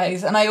nice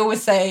guys. And I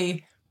always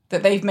say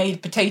that they've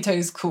made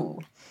potatoes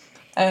cool.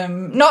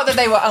 Not that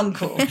they were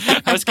uncool.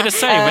 I was going to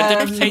say, when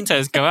did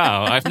potatoes go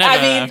out? I've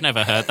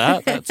never heard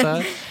that. That's,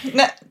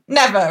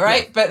 never,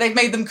 right? Yeah. But they've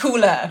made them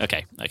cooler.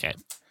 Okay.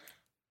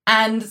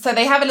 And so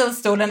they have a little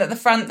stall, and at the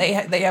front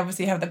they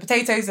obviously have the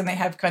potatoes, and they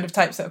have kind of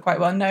types that are quite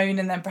well known,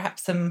 and then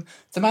perhaps some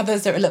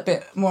others that are a little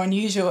bit more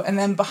unusual. And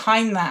then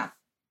behind that,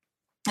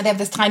 they have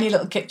this tiny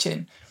little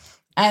kitchen,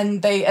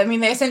 and they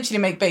essentially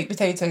make baked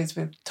potatoes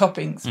with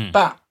toppings,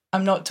 but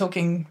I'm not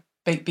talking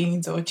baked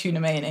beans or tuna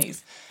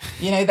mayonnaise.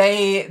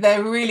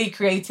 They're really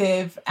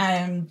creative.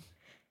 And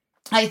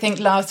I think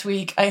last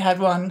week I had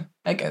one,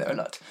 I go there a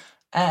lot,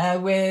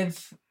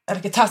 with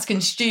like a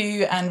Tuscan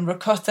stew and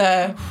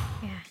ricotta.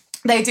 Yeah.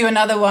 They do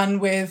another one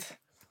with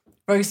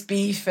roast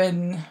beef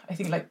and I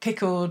think like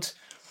pickled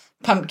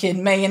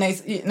pumpkin,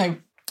 mayonnaise,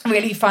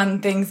 really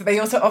fun things. They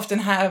also often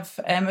have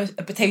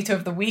a potato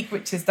of the week,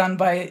 which is done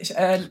by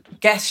a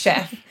guest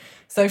chef.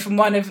 So from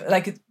one of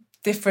like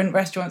different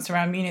restaurants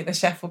around Munich, the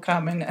chef will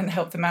come and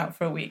help them out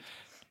for a week.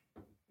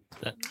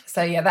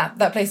 So yeah,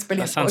 that place is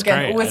brilliant. That sounds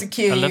great. Always a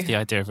queue. I love the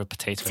idea of a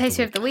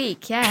potato of the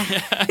week. Yeah.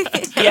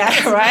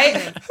 Yeah,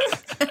 right.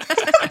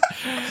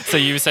 So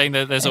you were saying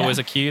that there's always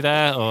a queue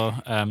there, or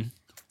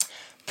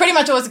pretty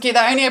much always a queue.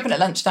 They're only open at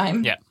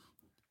lunchtime. Yeah.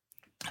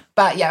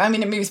 But yeah, I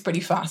mean, it moves pretty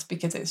fast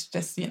because it's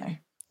just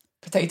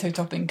potato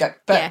topping go.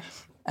 But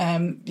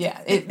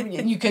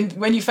you can,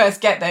 when you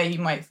first get there, you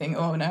might think,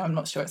 oh no, I'm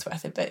not sure it's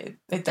worth it, but it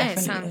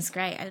definitely it sounds is.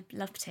 great. I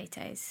love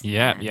potatoes.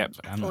 Yep.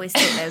 Always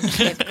thought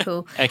they were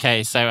cool.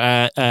 Okay,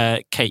 so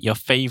Kate, your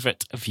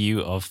favourite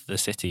view of the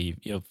city,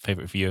 your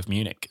favourite view of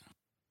Munich?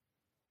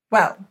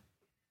 Well,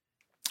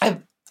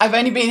 I've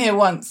only been here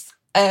once,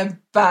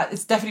 but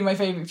it's definitely my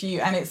favourite view,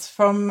 and it's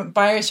from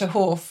Bayerischer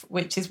Hof,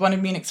 which is one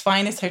of Munich's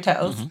finest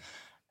hotels. Mm-hmm.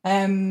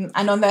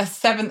 And on their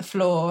 7th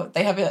floor,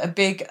 they have a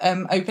big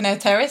open-air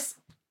terrace,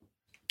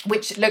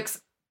 which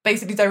looks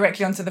basically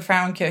directly onto the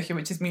Frauenkirche,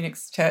 which is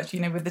Munich's church,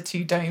 with the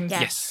 2 domes.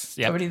 Yes.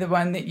 Yep. Probably the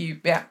one that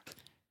it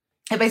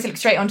basically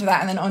looks straight onto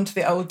that and then onto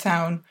the old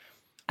town.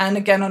 And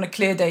again, on a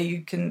clear day,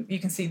 you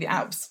can see the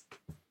Alps.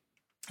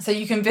 So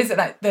you can visit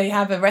that. They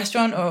have a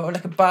restaurant or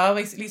like a bar,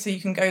 basically, so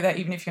you can go there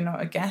even if you're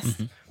not a guest.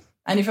 Mm-hmm.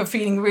 And if you're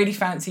feeling really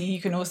fancy,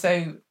 you can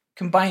also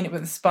combine it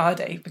with a spa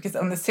day, because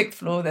on the 6th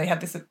floor, they have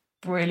this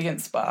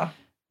brilliant spa.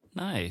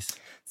 Nice.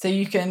 So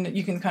you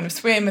can kind of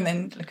swim and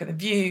then look at the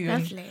view.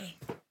 Lovely.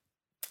 And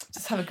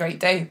just have a great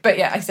day. But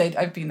yeah, I said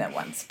I've been there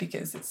once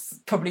because it's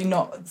probably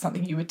not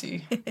something you would do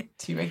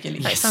too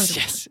regularly.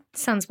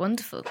 Sounds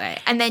wonderful, though.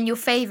 And then your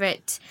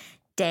favourite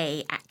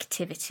day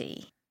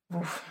activity?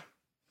 Oof.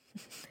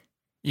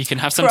 You can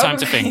have some time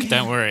to think.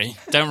 Don't worry.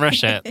 Don't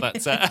rush it.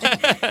 But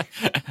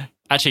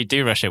actually,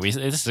 do rush it. This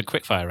is a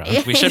quickfire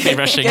round. We should be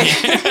rushing.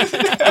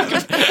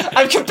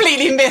 I've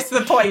completely missed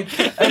the point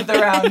of the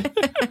round.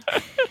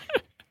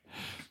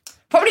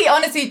 Probably,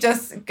 honestly,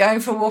 just going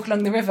for a walk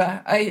along the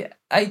river.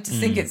 I just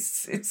think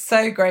it's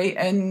so great,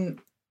 and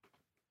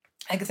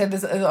like I said,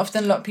 there's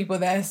often a lot of people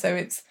there, so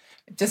it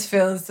just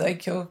feels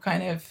like you're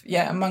kind of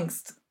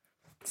amongst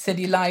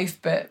city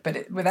life, but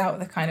without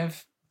the kind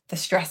of the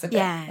stress of it.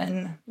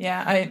 And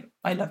I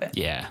love it.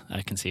 Yeah,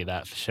 I can see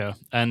that for sure.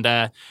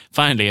 And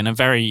finally, and a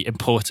very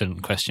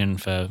important question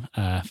for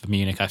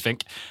Munich, I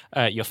think,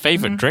 your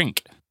favourite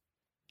drink?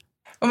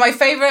 Well, my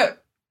favourite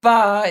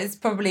bar is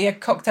probably a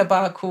cocktail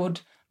bar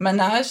called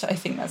Manage. I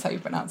think that's how you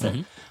pronounce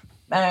it.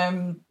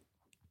 And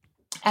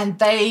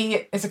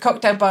it's a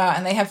cocktail bar,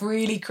 and they have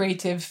really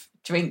creative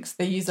drinks.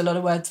 They use a lot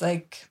of words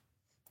like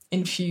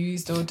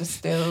infused or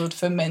distilled,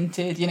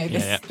 fermented,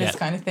 this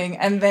kind of thing.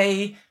 And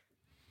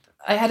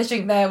I had a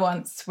drink there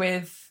once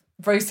with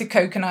roasted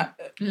coconut,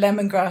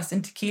 lemongrass,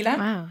 and tequila.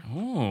 Wow.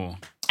 Ooh.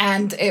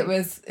 And it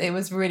was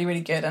really,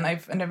 really good. And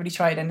I've never really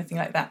tried anything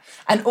like that.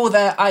 And all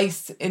the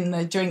ice in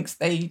the drinks,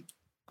 they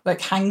like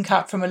hang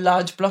cut from a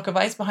large block of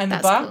ice behind the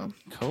bar.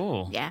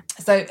 Cool. Yeah.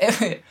 So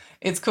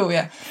it's cool,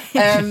 yeah.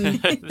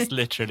 It's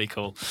literally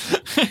cool.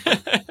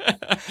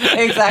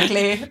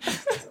 Exactly.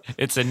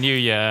 It's a new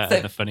year,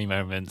 and the funny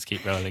moments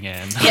keep rolling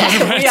in.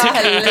 Yeah, we are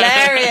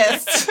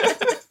hilarious.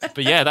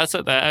 But yeah,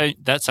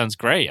 that sounds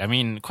great. I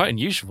mean, quite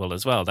unusual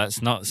as well.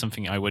 That's not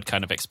something I would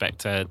kind of expect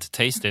to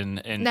taste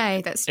in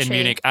that's true.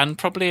 Munich, and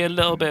probably a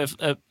little bit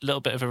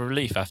of a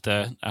relief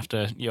after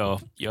your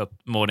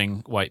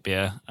morning white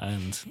beer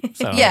and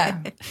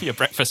your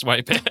breakfast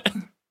white beer.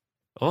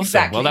 Awesome.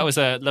 Exactly. Well, that was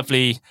a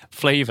lovely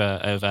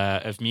flavour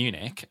of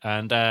Munich.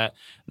 And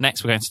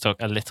next, we're going to talk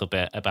a little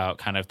bit about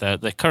kind of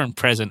the current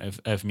present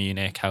of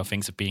Munich, how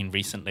things have been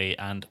recently,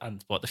 and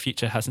what the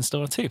future has in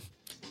store too.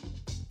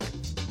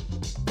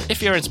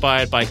 If you're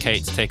inspired by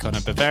Kate to take on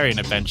a Bavarian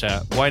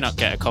adventure, why not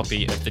get a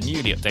copy of the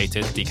newly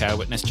updated DK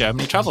Witness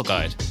Germany travel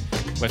guide?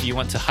 Whether you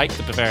want to hike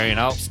the Bavarian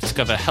Alps,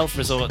 discover health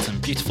resorts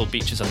and beautiful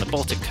beaches on the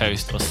Baltic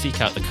coast, or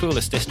seek out the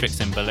coolest districts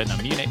in Berlin or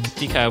Munich,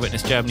 DK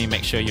Witness Germany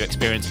makes sure you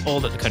experience all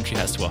that the country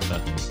has to offer.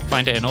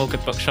 Find it in all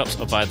good bookshops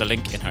or via the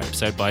link in her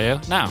episode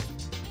bio now.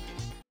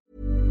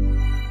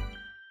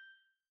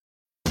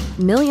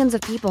 Millions of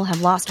people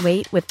have lost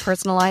weight with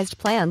personalized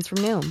plans from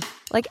Noom.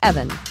 Like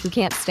Evan, who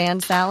can't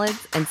stand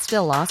salads and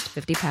still lost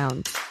 50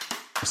 pounds.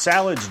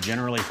 Salads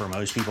generally for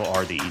most people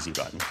are the easy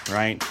button,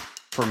 right?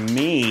 For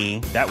me,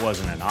 that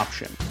wasn't an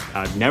option.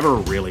 I never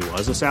really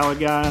was a salad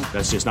guy.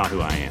 That's just not who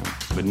I am.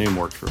 But Noom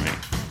worked for me.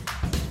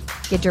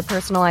 Get your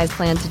personalized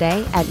plan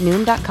today at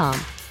Noom.com.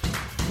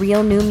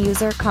 Real Noom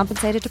user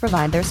compensated to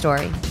provide their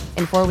story.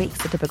 In 4 weeks,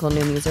 the typical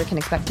Noom user can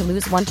expect to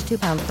lose 1 to 2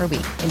 pounds per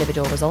week.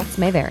 Individual results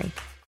may vary.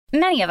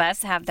 Many of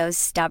us have those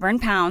stubborn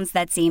pounds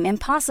that seem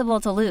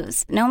impossible to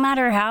lose, no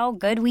matter how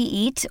good we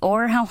eat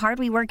or how hard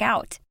we work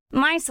out.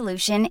 My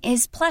solution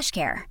is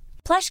PlushCare.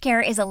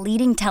 PlushCare is a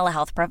leading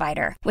telehealth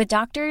provider with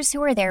doctors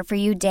who are there for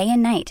you day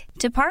and night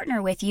to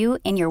partner with you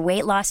in your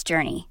weight loss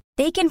journey.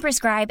 They can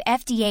prescribe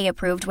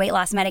FDA-approved weight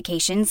loss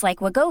medications like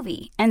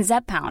Wegovy and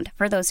Zepbound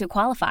for those who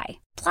qualify.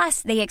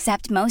 Plus, they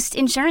accept most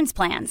insurance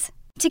plans.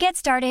 To get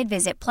started,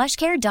 visit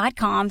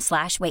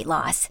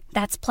plushcare.com/weightloss.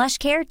 That's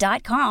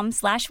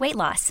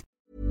plushcare.com/weightloss.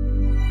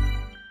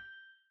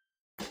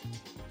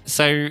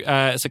 So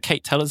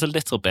Kate, tell us a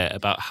little bit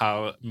about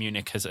how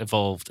Munich has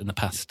evolved in the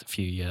past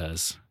few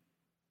years.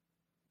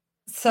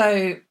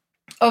 So,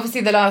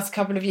 obviously, the last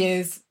couple of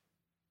years,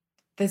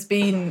 there's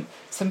been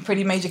some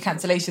pretty major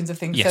cancellations of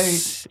things.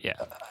 Yes, so,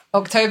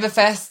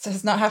 Oktoberfest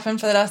has not happened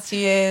for the last 2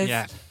 years.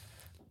 Yeah.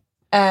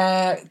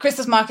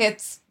 Christmas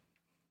markets,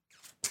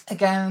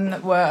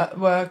 again,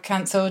 were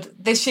cancelled.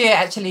 This year,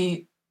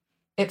 actually,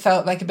 it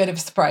felt like a bit of a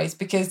surprise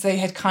because they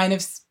had kind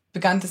of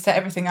begun to set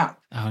everything up.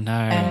 Oh,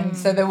 no.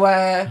 So there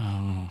were...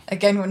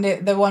 Again,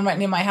 the one right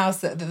near my house,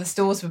 the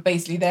stores were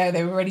basically there.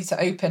 They were ready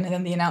to open, and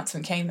then the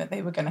announcement came that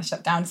they were going to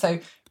shut down. So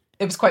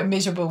it was quite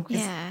miserable.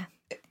 Yeah.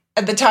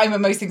 At the time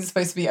when most things are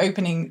supposed to be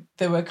opening,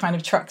 there were kind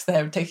of trucks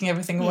there taking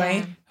everything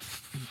away.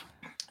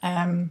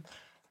 And,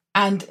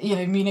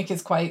 Munich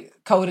is quite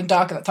cold and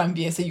dark at that time of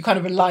year, so you kind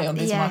of rely on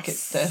those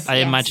markets. I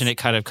imagine it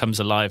kind of comes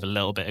alive a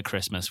little bit at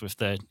Christmas with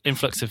the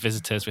influx of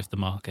visitors, with the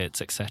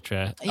markets,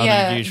 etc.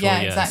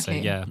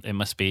 Exactly. So, it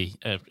must be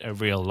a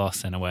real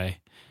loss in a way.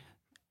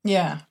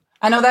 Yeah.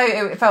 And although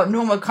it felt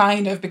normal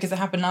kind of because it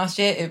happened last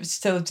year, it was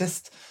still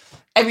just,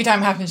 every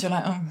time it happens, you're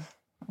like, oh,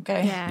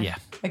 okay. Yeah.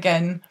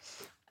 Again.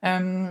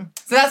 So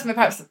that's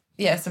perhaps,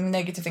 some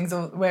negative things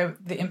or where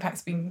the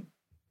impact's been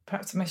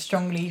perhaps most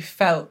strongly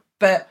felt.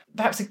 But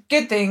perhaps a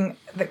good thing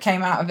that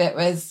came out of it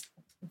was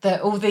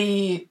that all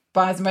the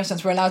bars and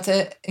restaurants were allowed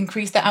to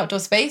increase their outdoor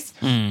space.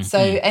 So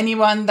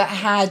anyone that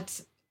had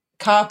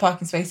car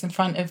parking space in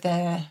front of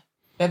their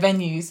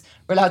venues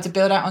were allowed to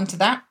build out onto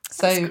that.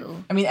 So,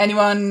 cool. I mean,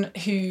 anyone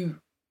who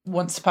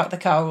wants to park the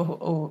car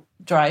or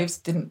drives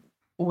didn't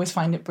always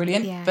find it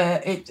brilliant,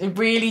 but it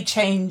really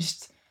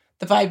changed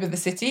the vibe of the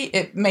city.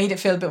 It made it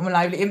feel a bit more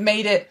lively. It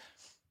made it,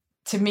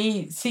 to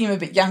me, seem a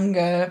bit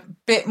younger, a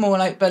bit more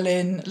like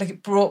Berlin. Like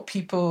it brought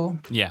people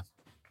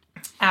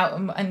out.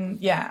 And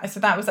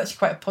so that was actually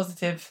quite a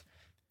positive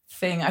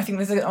thing. I think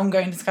there's an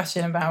ongoing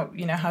discussion about,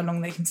 how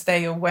long they can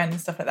stay or when and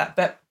stuff like that.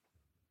 But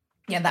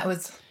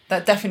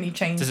that definitely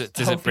changed.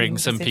 Does it bring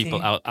some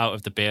people out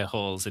of the beer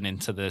halls and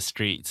into the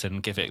streets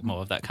and give it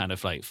more of that kind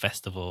of like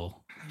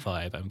festival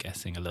vibe, I'm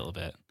guessing, a little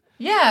bit?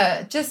 Yeah,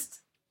 it just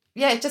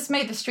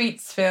made the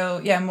streets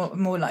feel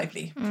more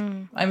lively.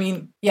 I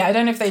mean, I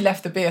don't know if they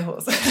left the beer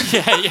halls.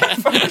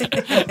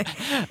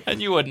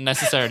 And you wouldn't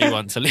necessarily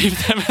want to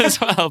leave them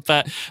as well,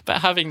 but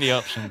having the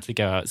option to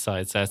go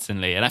outside,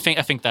 certainly. And I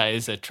think that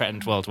is a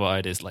trend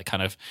worldwide, is like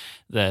kind of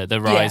the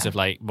rise of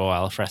like more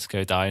al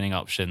fresco dining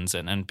options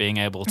and being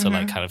able to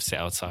like kind of sit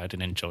outside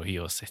and enjoy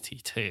your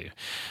city too.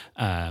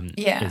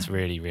 Is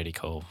really, really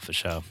cool for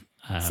sure.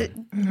 So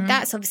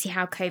that's obviously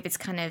how COVID's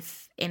kind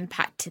of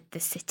impacted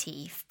the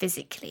city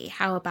physically.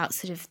 How about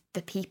sort of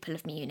the people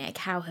of Munich?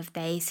 How have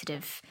they sort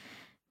of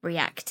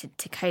reacted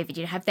to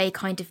COVID? Have they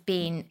kind of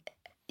been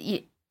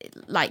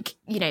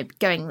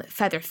going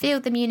further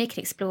afield than Munich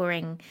and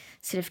exploring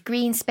sort of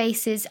green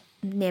spaces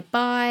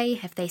nearby?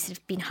 Have they sort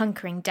of been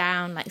hunkering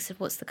down? Like, sort of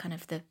what's the kind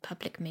of the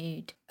public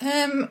mood?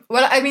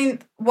 Well, I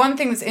mean, one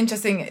thing that's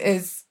interesting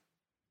is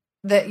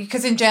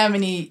because in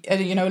Germany,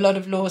 you know, a lot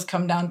of laws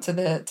come down to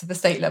the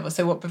state level.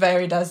 So what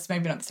Bavaria does is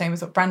maybe not the same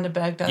as what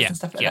Brandenburg does and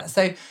stuff like that.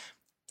 So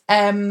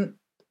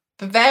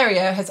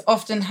Bavaria has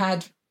often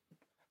had,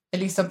 at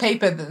least on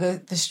paper,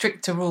 the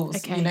stricter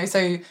rules. You know,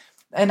 so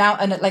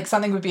like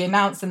something would be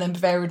announced, and then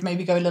Bavaria would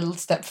maybe go a little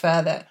step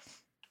further.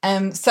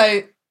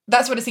 So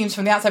that's what it seems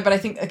from the outside. But I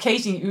think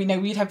occasionally, you know,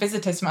 we'd have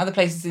visitors from other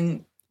places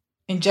in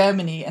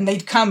Germany, and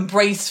they'd come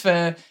braced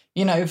for,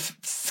 you know,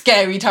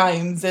 scary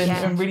times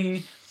and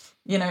really,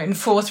 you know,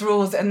 enforce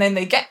rules, and then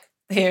they get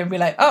here and be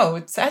like, oh,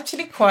 it's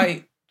actually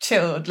quite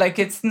chilled. Like,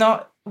 it's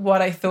not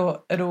what I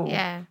thought at all.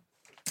 Yeah.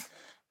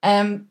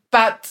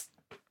 But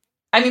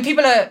I mean,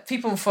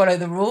 people follow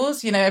the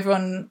rules. You know,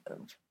 everyone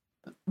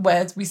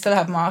wears. We still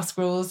have mask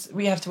rules.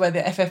 We have to wear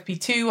the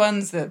FFP2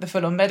 ones, the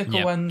full-on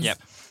medical ones. Yep.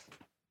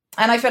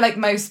 And I feel like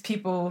most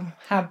people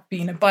have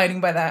been abiding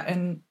by that,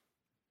 and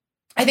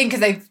I think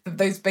because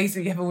those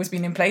basically have always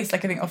been in place.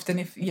 Like, I think often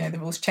if, you know, the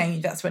rules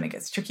change, that's when it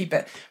gets tricky.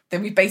 But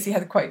then we basically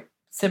had quite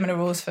similar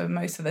rules for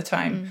most of the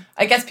time.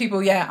 I guess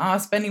people, are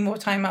spending more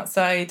time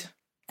outside.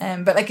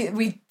 But like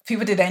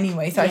people did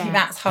anyway, so I think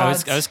that's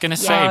hard. I was going to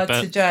say,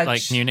 but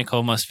like Munich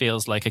almost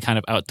feels like a kind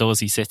of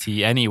outdoorsy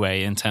city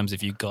anyway, in terms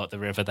of you've got the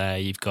river there,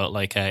 you've got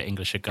like a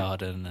Englischer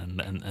Garden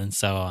and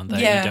so on.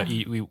 That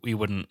we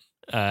wouldn't.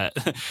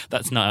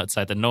 That's not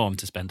outside the norm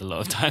to spend a lot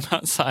of time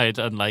outside,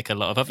 unlike a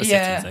lot of other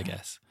cities, I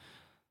guess.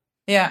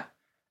 Yeah,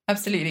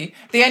 absolutely.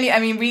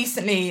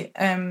 Recently,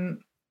 I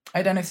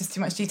don't know if there's too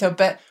much detail,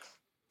 but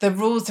the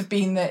rules have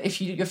been that if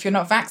you're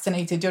not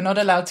vaccinated, you're not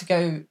allowed to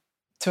go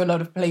to a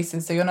lot of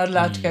places. So you're not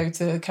allowed to go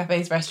to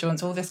cafes,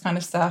 restaurants, all this kind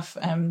of stuff,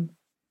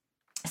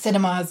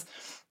 cinemas.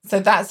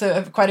 So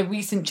that's quite a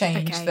recent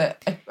change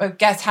that I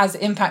guess has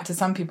impacted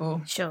some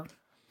people. Sure.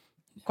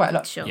 Quite a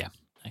lot. Sure. Yeah.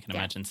 I can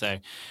imagine so.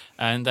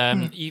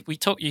 And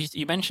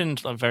you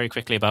mentioned very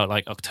quickly about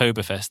like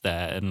Oktoberfest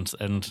there,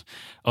 and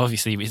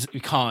obviously we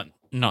can't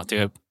not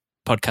do a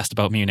podcast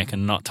about Munich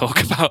and not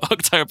talk about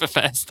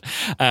Oktoberfest.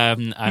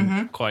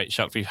 I'm quite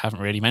shocked we haven't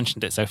really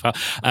mentioned it so far.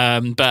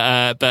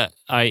 But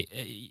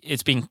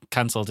it's been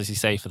cancelled, as you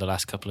say, for the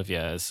last couple of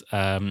years.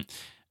 Well,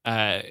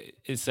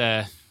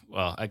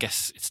 I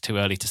guess it's too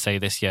early to say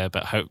this year,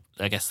 but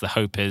I guess the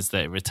hope is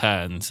that it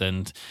returns,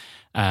 and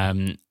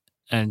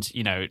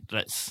you know,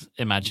 let's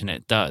imagine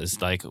it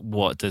does. Like,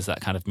 what does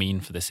that kind of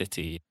mean for the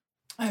city?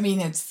 I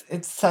mean, it's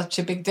such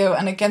a big deal.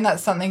 And again,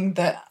 that's something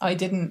that I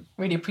didn't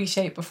really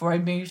appreciate before I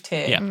moved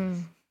here. Yeah.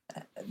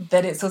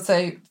 That it's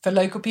also for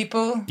local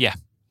people. Yeah.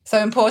 So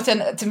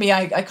important to me.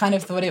 I kind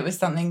of thought it was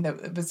something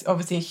that was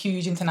obviously a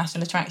huge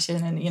international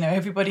attraction, and, you know,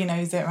 everybody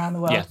knows it around the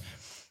world. Yeah.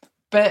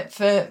 But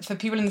for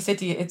people in the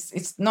city,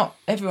 it's not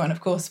everyone, of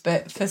course,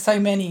 but for so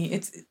many,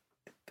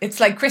 it's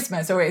like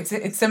Christmas, or it's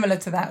similar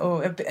to that,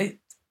 or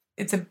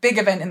it's a big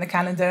event in the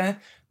calendar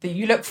that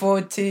you look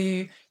forward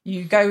to.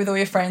 You go with all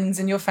your friends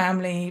and your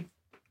family.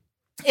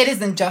 It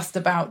isn't just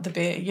about the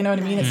beer, you know what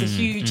I mean? It's a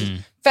huge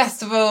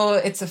festival.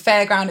 It's a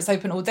fairground. It's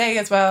open all day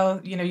as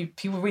well. You know,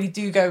 people really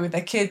do go with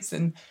their kids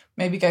and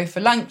maybe go for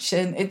lunch,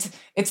 and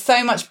it's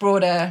so much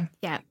broader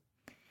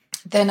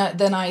than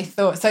I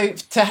thought. So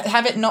to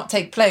have it not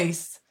take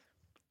place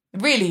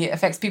really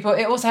affects people.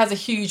 It also has a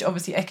huge,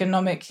 obviously,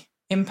 economic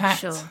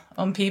impact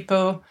on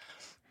people.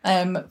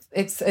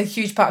 It's a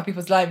huge part of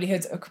people's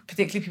livelihoods,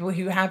 particularly people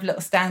who have little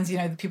stands, you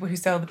know, the people who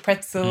sell the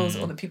pretzels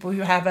or the people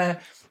who have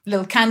a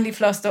little candy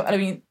floss store. I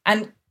mean,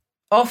 and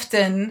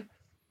often,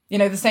 you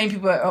know, the same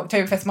people at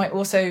Oktoberfest might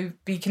also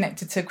be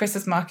connected to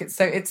Christmas markets.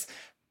 So it's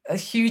a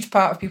huge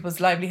part of people's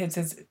livelihoods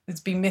has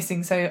been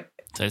missing. So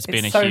it's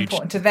been a huge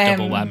important to them.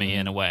 Double whammy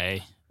in a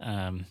way.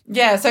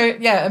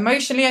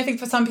 Emotionally, I think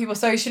for some people,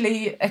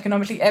 socially,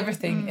 economically,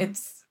 everything, it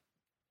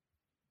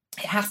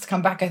has to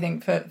come back, I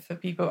think, for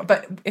people.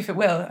 But if it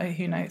will,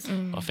 who knows?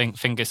 Well,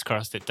 fingers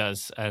crossed it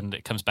does, and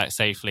it comes back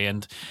safely.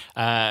 And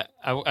I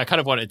kind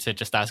of wanted to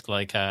just ask,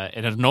 like,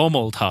 in a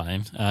normal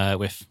time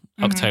with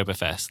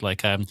Oktoberfest,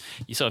 like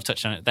you sort of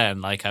touched on it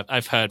then. Like,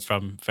 I've heard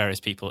from various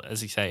people,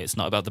 as you say, it's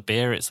not about the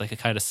beer. It's like a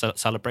kind of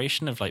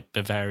celebration of like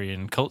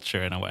Bavarian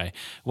culture in a way.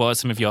 What are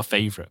some of your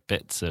favourite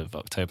bits of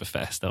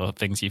Oktoberfest or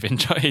things you've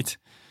enjoyed?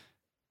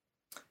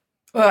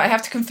 Well, I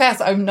have to confess,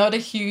 I'm not a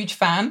huge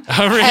fan.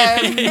 Oh,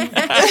 really?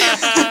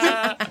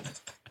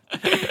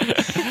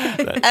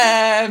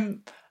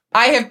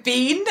 I have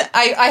been.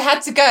 I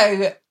had to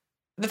go.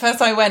 The first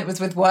time I went was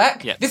with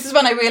work. Yeah. This is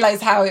when I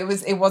realised how it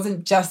was. It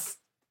wasn't just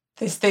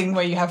this thing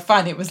where you have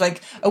fun. It was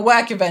like a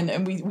work event,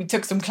 and we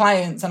took some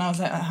clients, and I was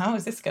like, how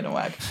is this going to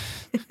work?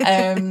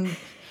 And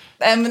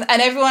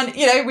everyone,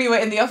 you know, we were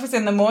in the office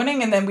in the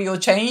morning, and then we all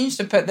changed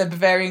and put the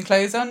Bavarian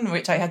clothes on,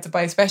 which I had to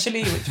buy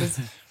specially, which was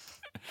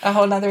a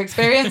whole other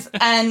experience,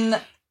 and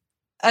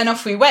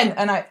off we went.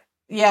 And I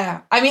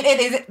mean, it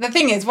is, the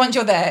thing is, once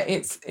you're there,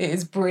 it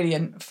is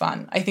brilliant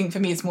fun. I think for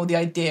me, it's more the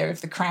idea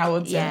of the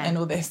crowds and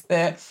all this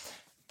that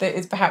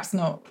is perhaps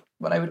not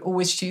what I would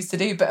always choose to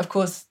do. But of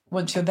course,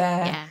 once you're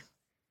there,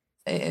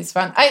 it is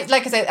fun.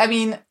 Like I said, I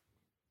mean,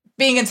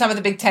 being in some of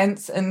the big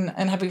tents and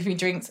having a few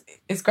drinks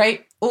is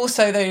great.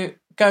 Also, though,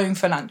 going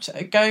for lunch,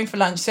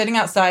 sitting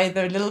outside.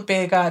 There are little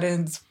beer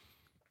gardens.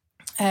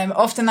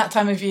 Often that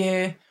time of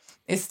year,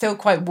 it's still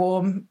quite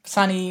warm,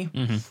 sunny.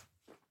 Mm-hmm.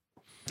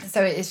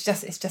 So it's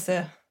just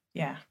a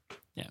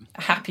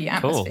happy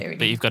atmosphere. Cool. Really.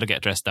 But you've got to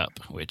get dressed up,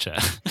 which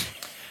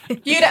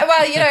you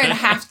don't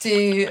have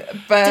to.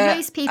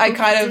 But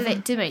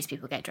do most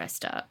people get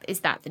dressed up? Is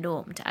that the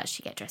norm to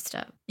actually get dressed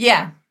up?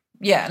 Yeah.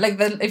 Like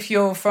if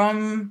you're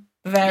from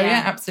Bavaria,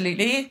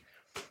 absolutely.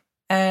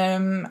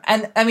 And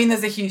I mean,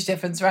 there's a huge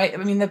difference, right? I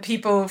mean, the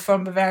people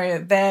from Bavaria,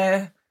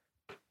 their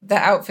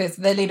outfits,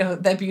 they're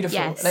beautiful.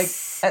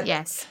 Yes.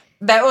 Yes.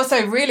 They're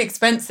also really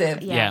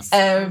expensive. Yes,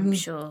 I'm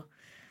sure.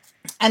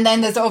 And then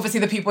there's obviously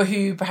the people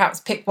who perhaps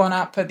pick one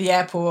up at the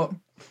airport.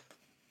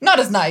 Not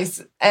as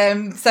nice.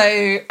 And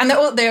there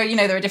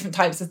are different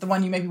types. There's the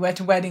one you maybe wear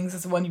to weddings.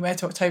 There's the one you wear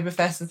to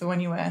Oktoberfest. There's the one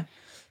you wear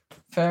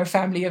for a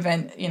family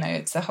event.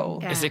 It's a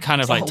whole. Is it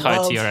kind of like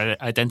tied to your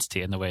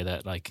identity in the way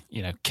that, like,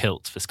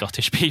 kilt for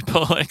Scottish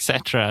people,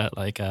 etc.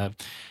 Like, they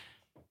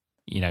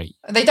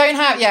don't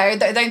have. I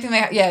don't think they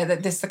have. Yeah,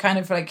 that this is the kind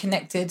of like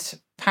connected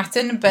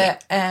pattern,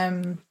 but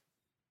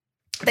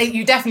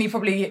you definitely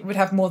probably would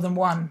have more than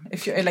one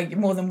if you're like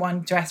more than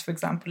one dress, for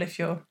example, if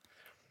you're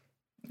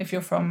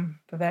from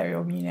Bavaria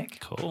or Munich.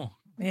 Cool.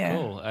 Yeah.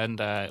 Cool.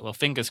 And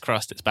fingers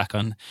crossed it's back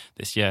on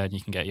this year and you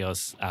can get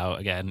yours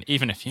out again,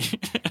 even if you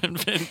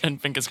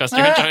and fingers crossed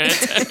you enjoy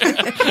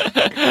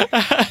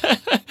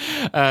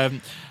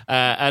it.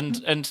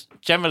 And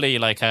generally,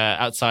 like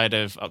outside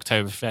of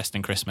Oktoberfest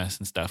and Christmas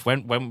and stuff,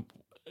 when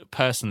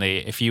personally,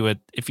 if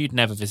you'd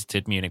never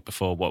visited Munich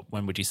before,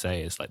 when would you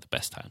say is like the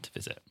best time to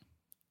visit?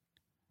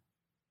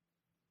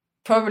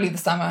 Probably the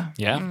summer.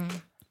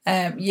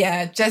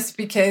 Yeah. Just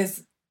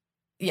because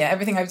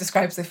everything I've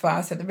described so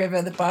far, so the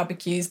river, the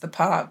barbecues, the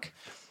park,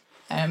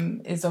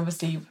 is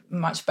obviously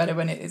much better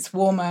when it's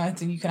warmer,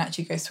 so you can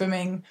actually go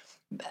swimming.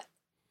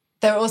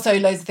 There are also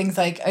loads of things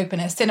like open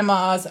air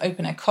cinemas,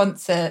 open air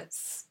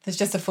concerts. There's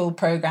just a full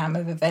program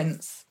of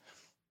events.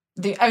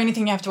 The only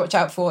thing you have to watch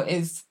out for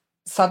is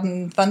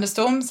sudden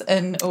thunderstorms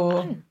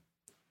or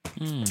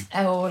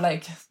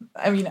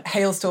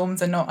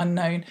hailstorms are not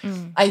unknown.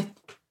 I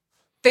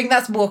think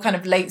that's more kind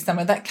of late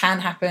summer. That can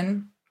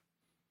happen.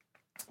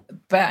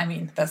 But I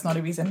mean, that's not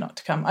a reason not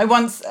to come. I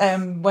once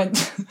went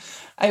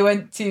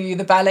to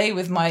the ballet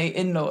with my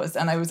in-laws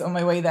and I was on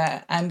my way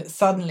there and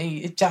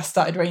suddenly it just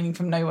started raining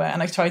from nowhere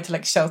and I tried to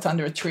like shelter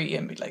under a tree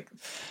and be like,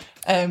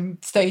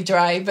 stay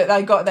dry. But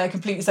I got there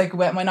completely soaking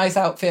wet, my nice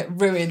outfit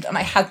ruined, and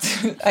I had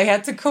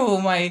to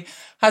call my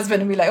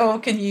husband and be like, oh,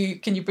 can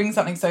you bring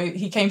something? So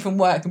he came from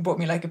work and brought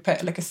me like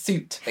a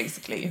suit,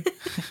 basically.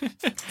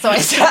 So I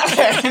sat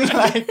there in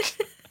like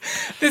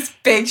this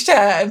big shirt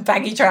and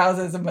baggy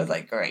trousers and was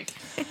like, great.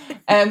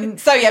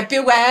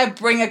 Beware,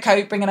 bring a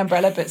coat, bring an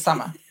umbrella, but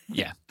summer.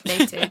 Yeah.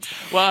 Noted.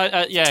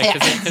 Well,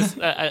 because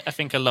I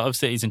think a lot of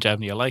cities in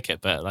Germany are like it,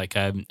 but like,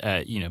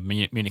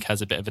 Munich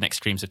has a bit of an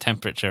extremes of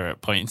temperature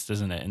at points,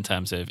 doesn't it? In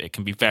terms of it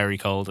can be very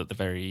cold at the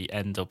very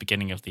end or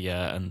beginning of the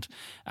year, and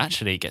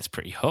actually it gets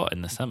pretty hot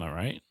in the summer,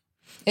 right?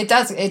 It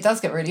does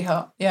get really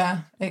hot.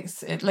 Yeah,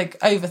 it's like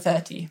over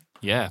 30.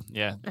 Yeah.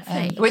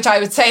 Which I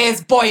would say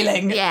is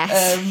boiling.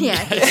 Yes.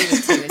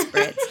 Too as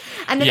Brits.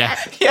 And then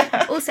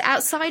also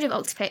outside of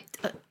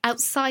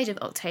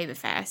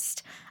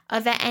Oktoberfest, are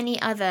there any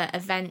other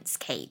events,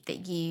 Kate,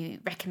 that you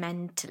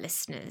recommend to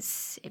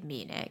listeners in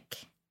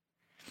Munich?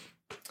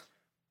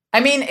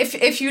 I mean,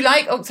 if you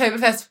like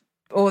Oktoberfest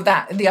or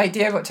the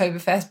idea of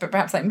Oktoberfest, but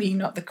perhaps like me,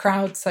 not the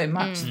crowd so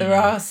much, there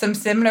are some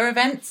similar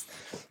events.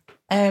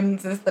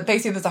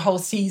 Basically, there's a whole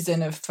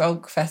season of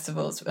folk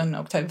festivals, and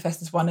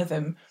Oktoberfest is one of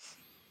them.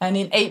 And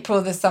in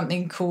April, there's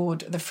something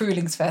called the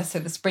Frühlingsfest, so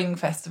the Spring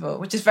Festival,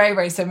 which is very,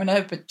 very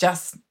similar, but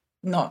just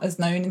not as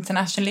known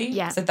internationally.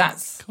 Yeah. So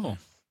that's cool.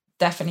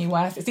 Definitely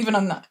worth. It's even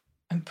on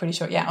I'm pretty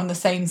sure, on the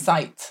same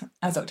site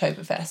as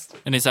Oktoberfest.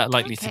 And is that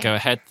likely to go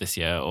ahead this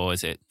year, or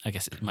is it? I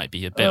guess it might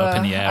be a bit up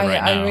in the air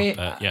now.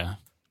 But yeah,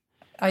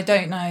 I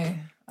don't know.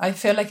 I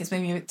feel like it's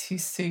maybe a bit too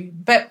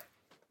soon, but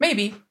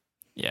maybe.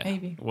 Yeah.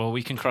 Maybe. Well,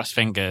 we can cross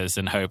fingers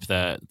and hope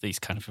that these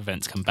kind of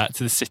events come back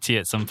to the city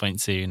at some point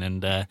soon,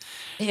 and and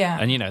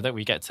that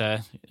we get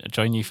to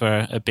join you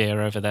for a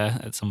beer over there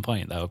at some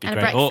point. That would be and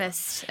great. A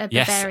breakfast, a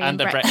Bavarian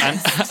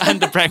breakfast.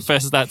 and the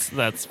breakfast.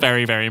 That's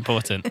very, very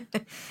important.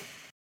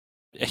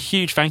 A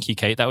huge thank you,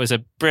 Kate. That was a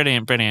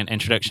brilliant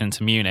introduction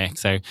to Munich.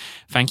 So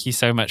thank you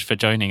so much for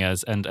joining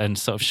us and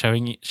sort of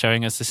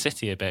showing us the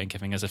city a bit and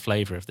giving us a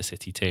flavour of the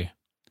city too.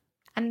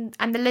 And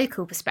the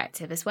local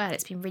perspective as well.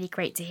 It's been really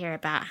great to hear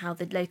about how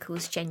the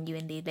locals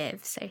genuinely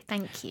live. So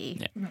thank you.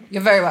 Yeah.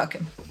 You're very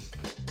welcome.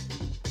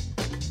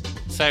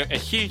 So a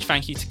huge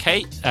thank you to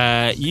Kate.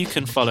 You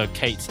can follow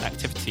Kate's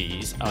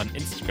activities on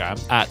Instagram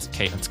at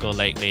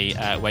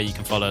Kate_Lately, where you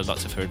can follow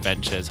lots of her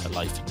adventures, her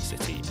life in the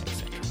city,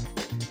 etc.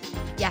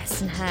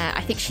 Yes, and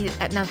I think she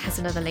now has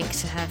another link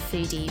to her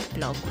foodie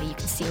blog where you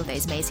can see all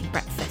those amazing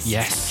breakfasts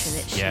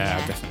Breakfast. Yes.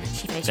 I'll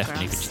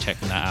definitely be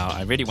checking that out.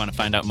 I really want to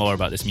find out more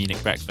about this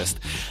Munich breakfast.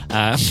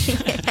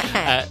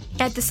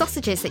 The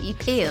sausages that you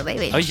peel, they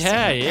were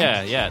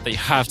that you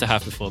have to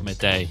have before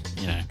midday,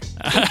 you know.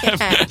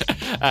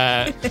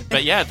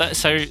 But yeah,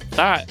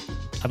 that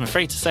I'm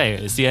afraid to say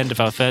is the end of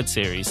our third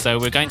series. So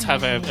we're going to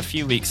have a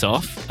few weeks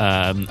off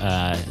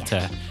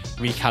to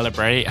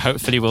recalibrate.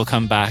 Hopefully we'll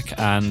come back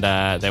and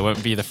there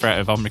won't be the threat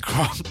of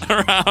Omicron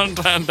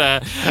around, and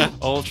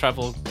all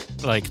travel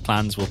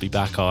plans will be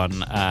back on,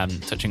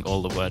 touching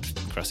all the wood,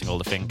 crossing all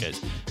the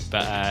fingers.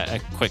 But a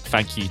quick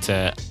thank you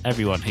to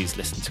everyone who's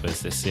listened to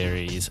us this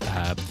series.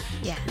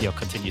 Your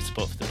continued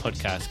support for the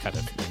podcast kind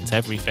of means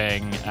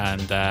everything,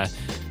 and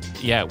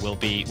we'll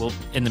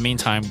in the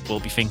meantime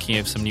we'll be thinking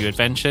of some new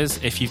adventures.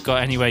 If you've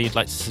got anywhere you'd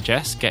like to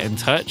suggest, get in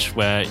touch,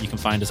 where you can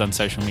find us on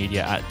social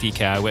media at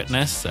DK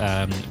Eyewitness.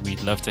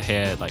 We'd love to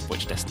hear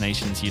which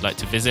destinations you'd like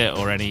to visit,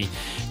 or any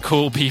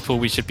cool people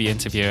we should be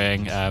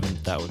interviewing.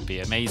 That would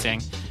be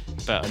amazing.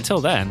 But until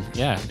then,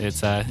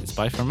 it's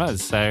bye from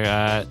us. So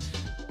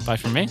bye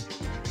from me.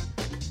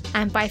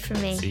 And bye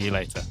from me. See you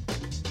later.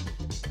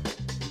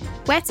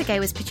 Where to Go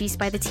was produced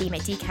by the team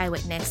at DK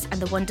Eyewitness and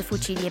the wonderful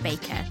Julia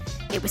Baker.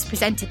 It was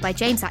presented by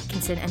James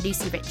Atkinson and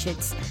Lucy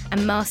Richards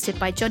and mastered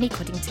by Johnny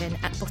Coddington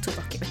at Bottle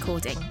Rocket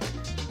Recording.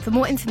 For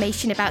more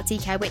information about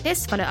DK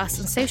Eyewitness, follow us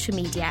on social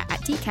media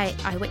at DK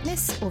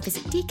Eyewitness or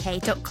visit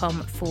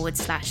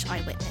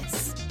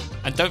dk.com/eyewitness.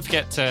 And don't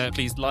forget to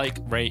please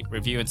rate,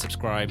 review and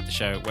subscribe the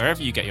show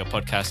wherever you get your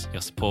podcast.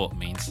 Your support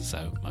means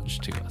so much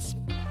to us.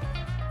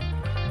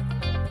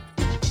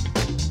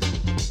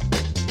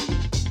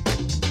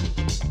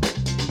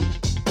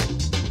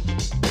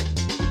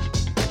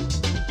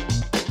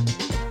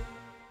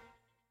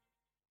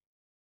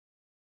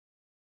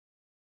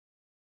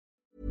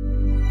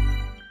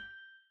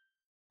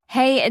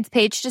 Hey, it's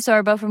Paige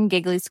DeSorbo from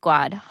Giggly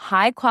Squad.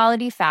 High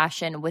quality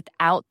fashion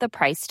without the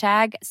price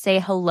tag. Say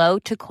hello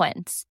to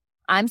Quince.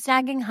 I'm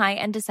snagging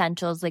high-end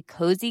essentials like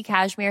cozy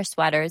cashmere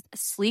sweaters,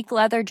 sleek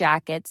leather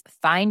jackets,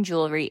 fine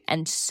jewelry,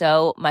 and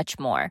so much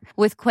more.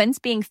 With Quince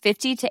being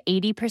 50 to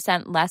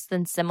 80% less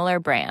than similar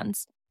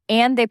brands.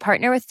 And they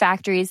partner with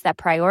factories that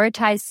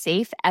prioritize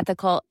safe,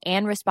 ethical,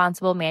 and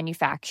responsible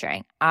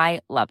manufacturing. I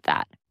love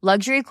that.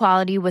 Luxury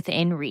quality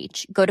within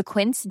reach. Go to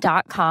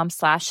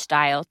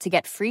quince.com/style to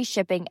get free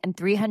shipping and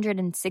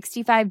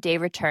 365-day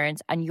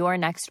returns on your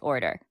next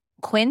order.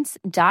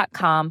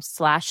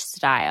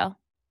 Quince.com/style.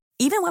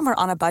 Even when we're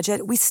on a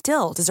budget, we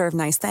still deserve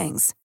nice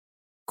things.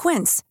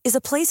 Quince is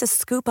a place to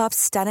scoop up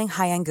stunning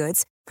high-end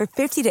goods for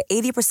 50 to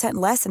 80%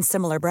 less than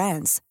similar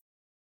brands.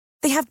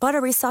 They have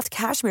buttery soft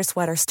cashmere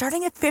sweaters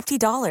starting at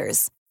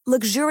 $50,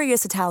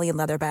 luxurious Italian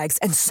leather bags,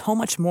 and so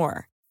much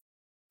more.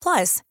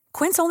 Plus,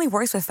 Quince only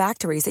works with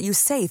factories that use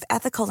safe,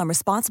 ethical, and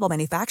responsible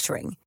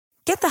manufacturing.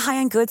 Get the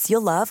high-end goods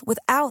you'll love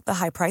without the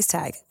high price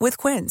tag with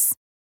Quince.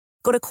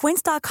 Go to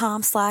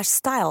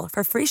quince.com/style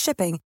for free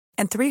shipping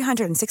and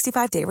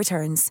 365-day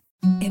returns.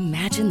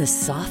 Imagine the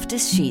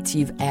softest sheets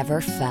you've ever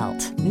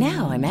felt.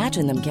 Now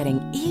imagine them getting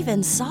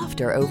even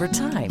softer over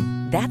time.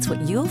 That's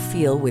what you'll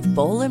feel with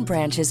Boll &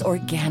 Branch's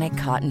organic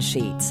cotton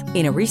sheets.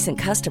 In a recent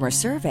customer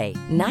survey,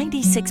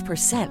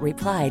 96%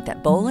 replied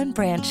that Boll &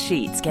 Branch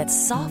sheets get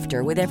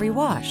softer with every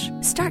wash.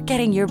 Start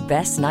getting your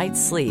best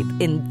night's sleep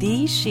in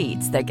these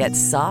sheets that get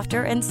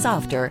softer and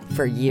softer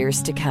for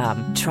years to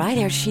come. Try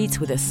their sheets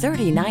with a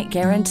 30-night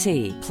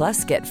guarantee.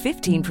 Plus, get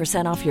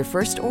 15% off your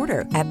first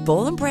order at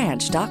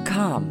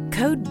bollandbranch.com.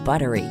 Code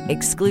BUTTERY.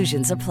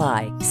 Exclusions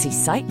apply. See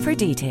site for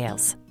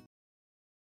details.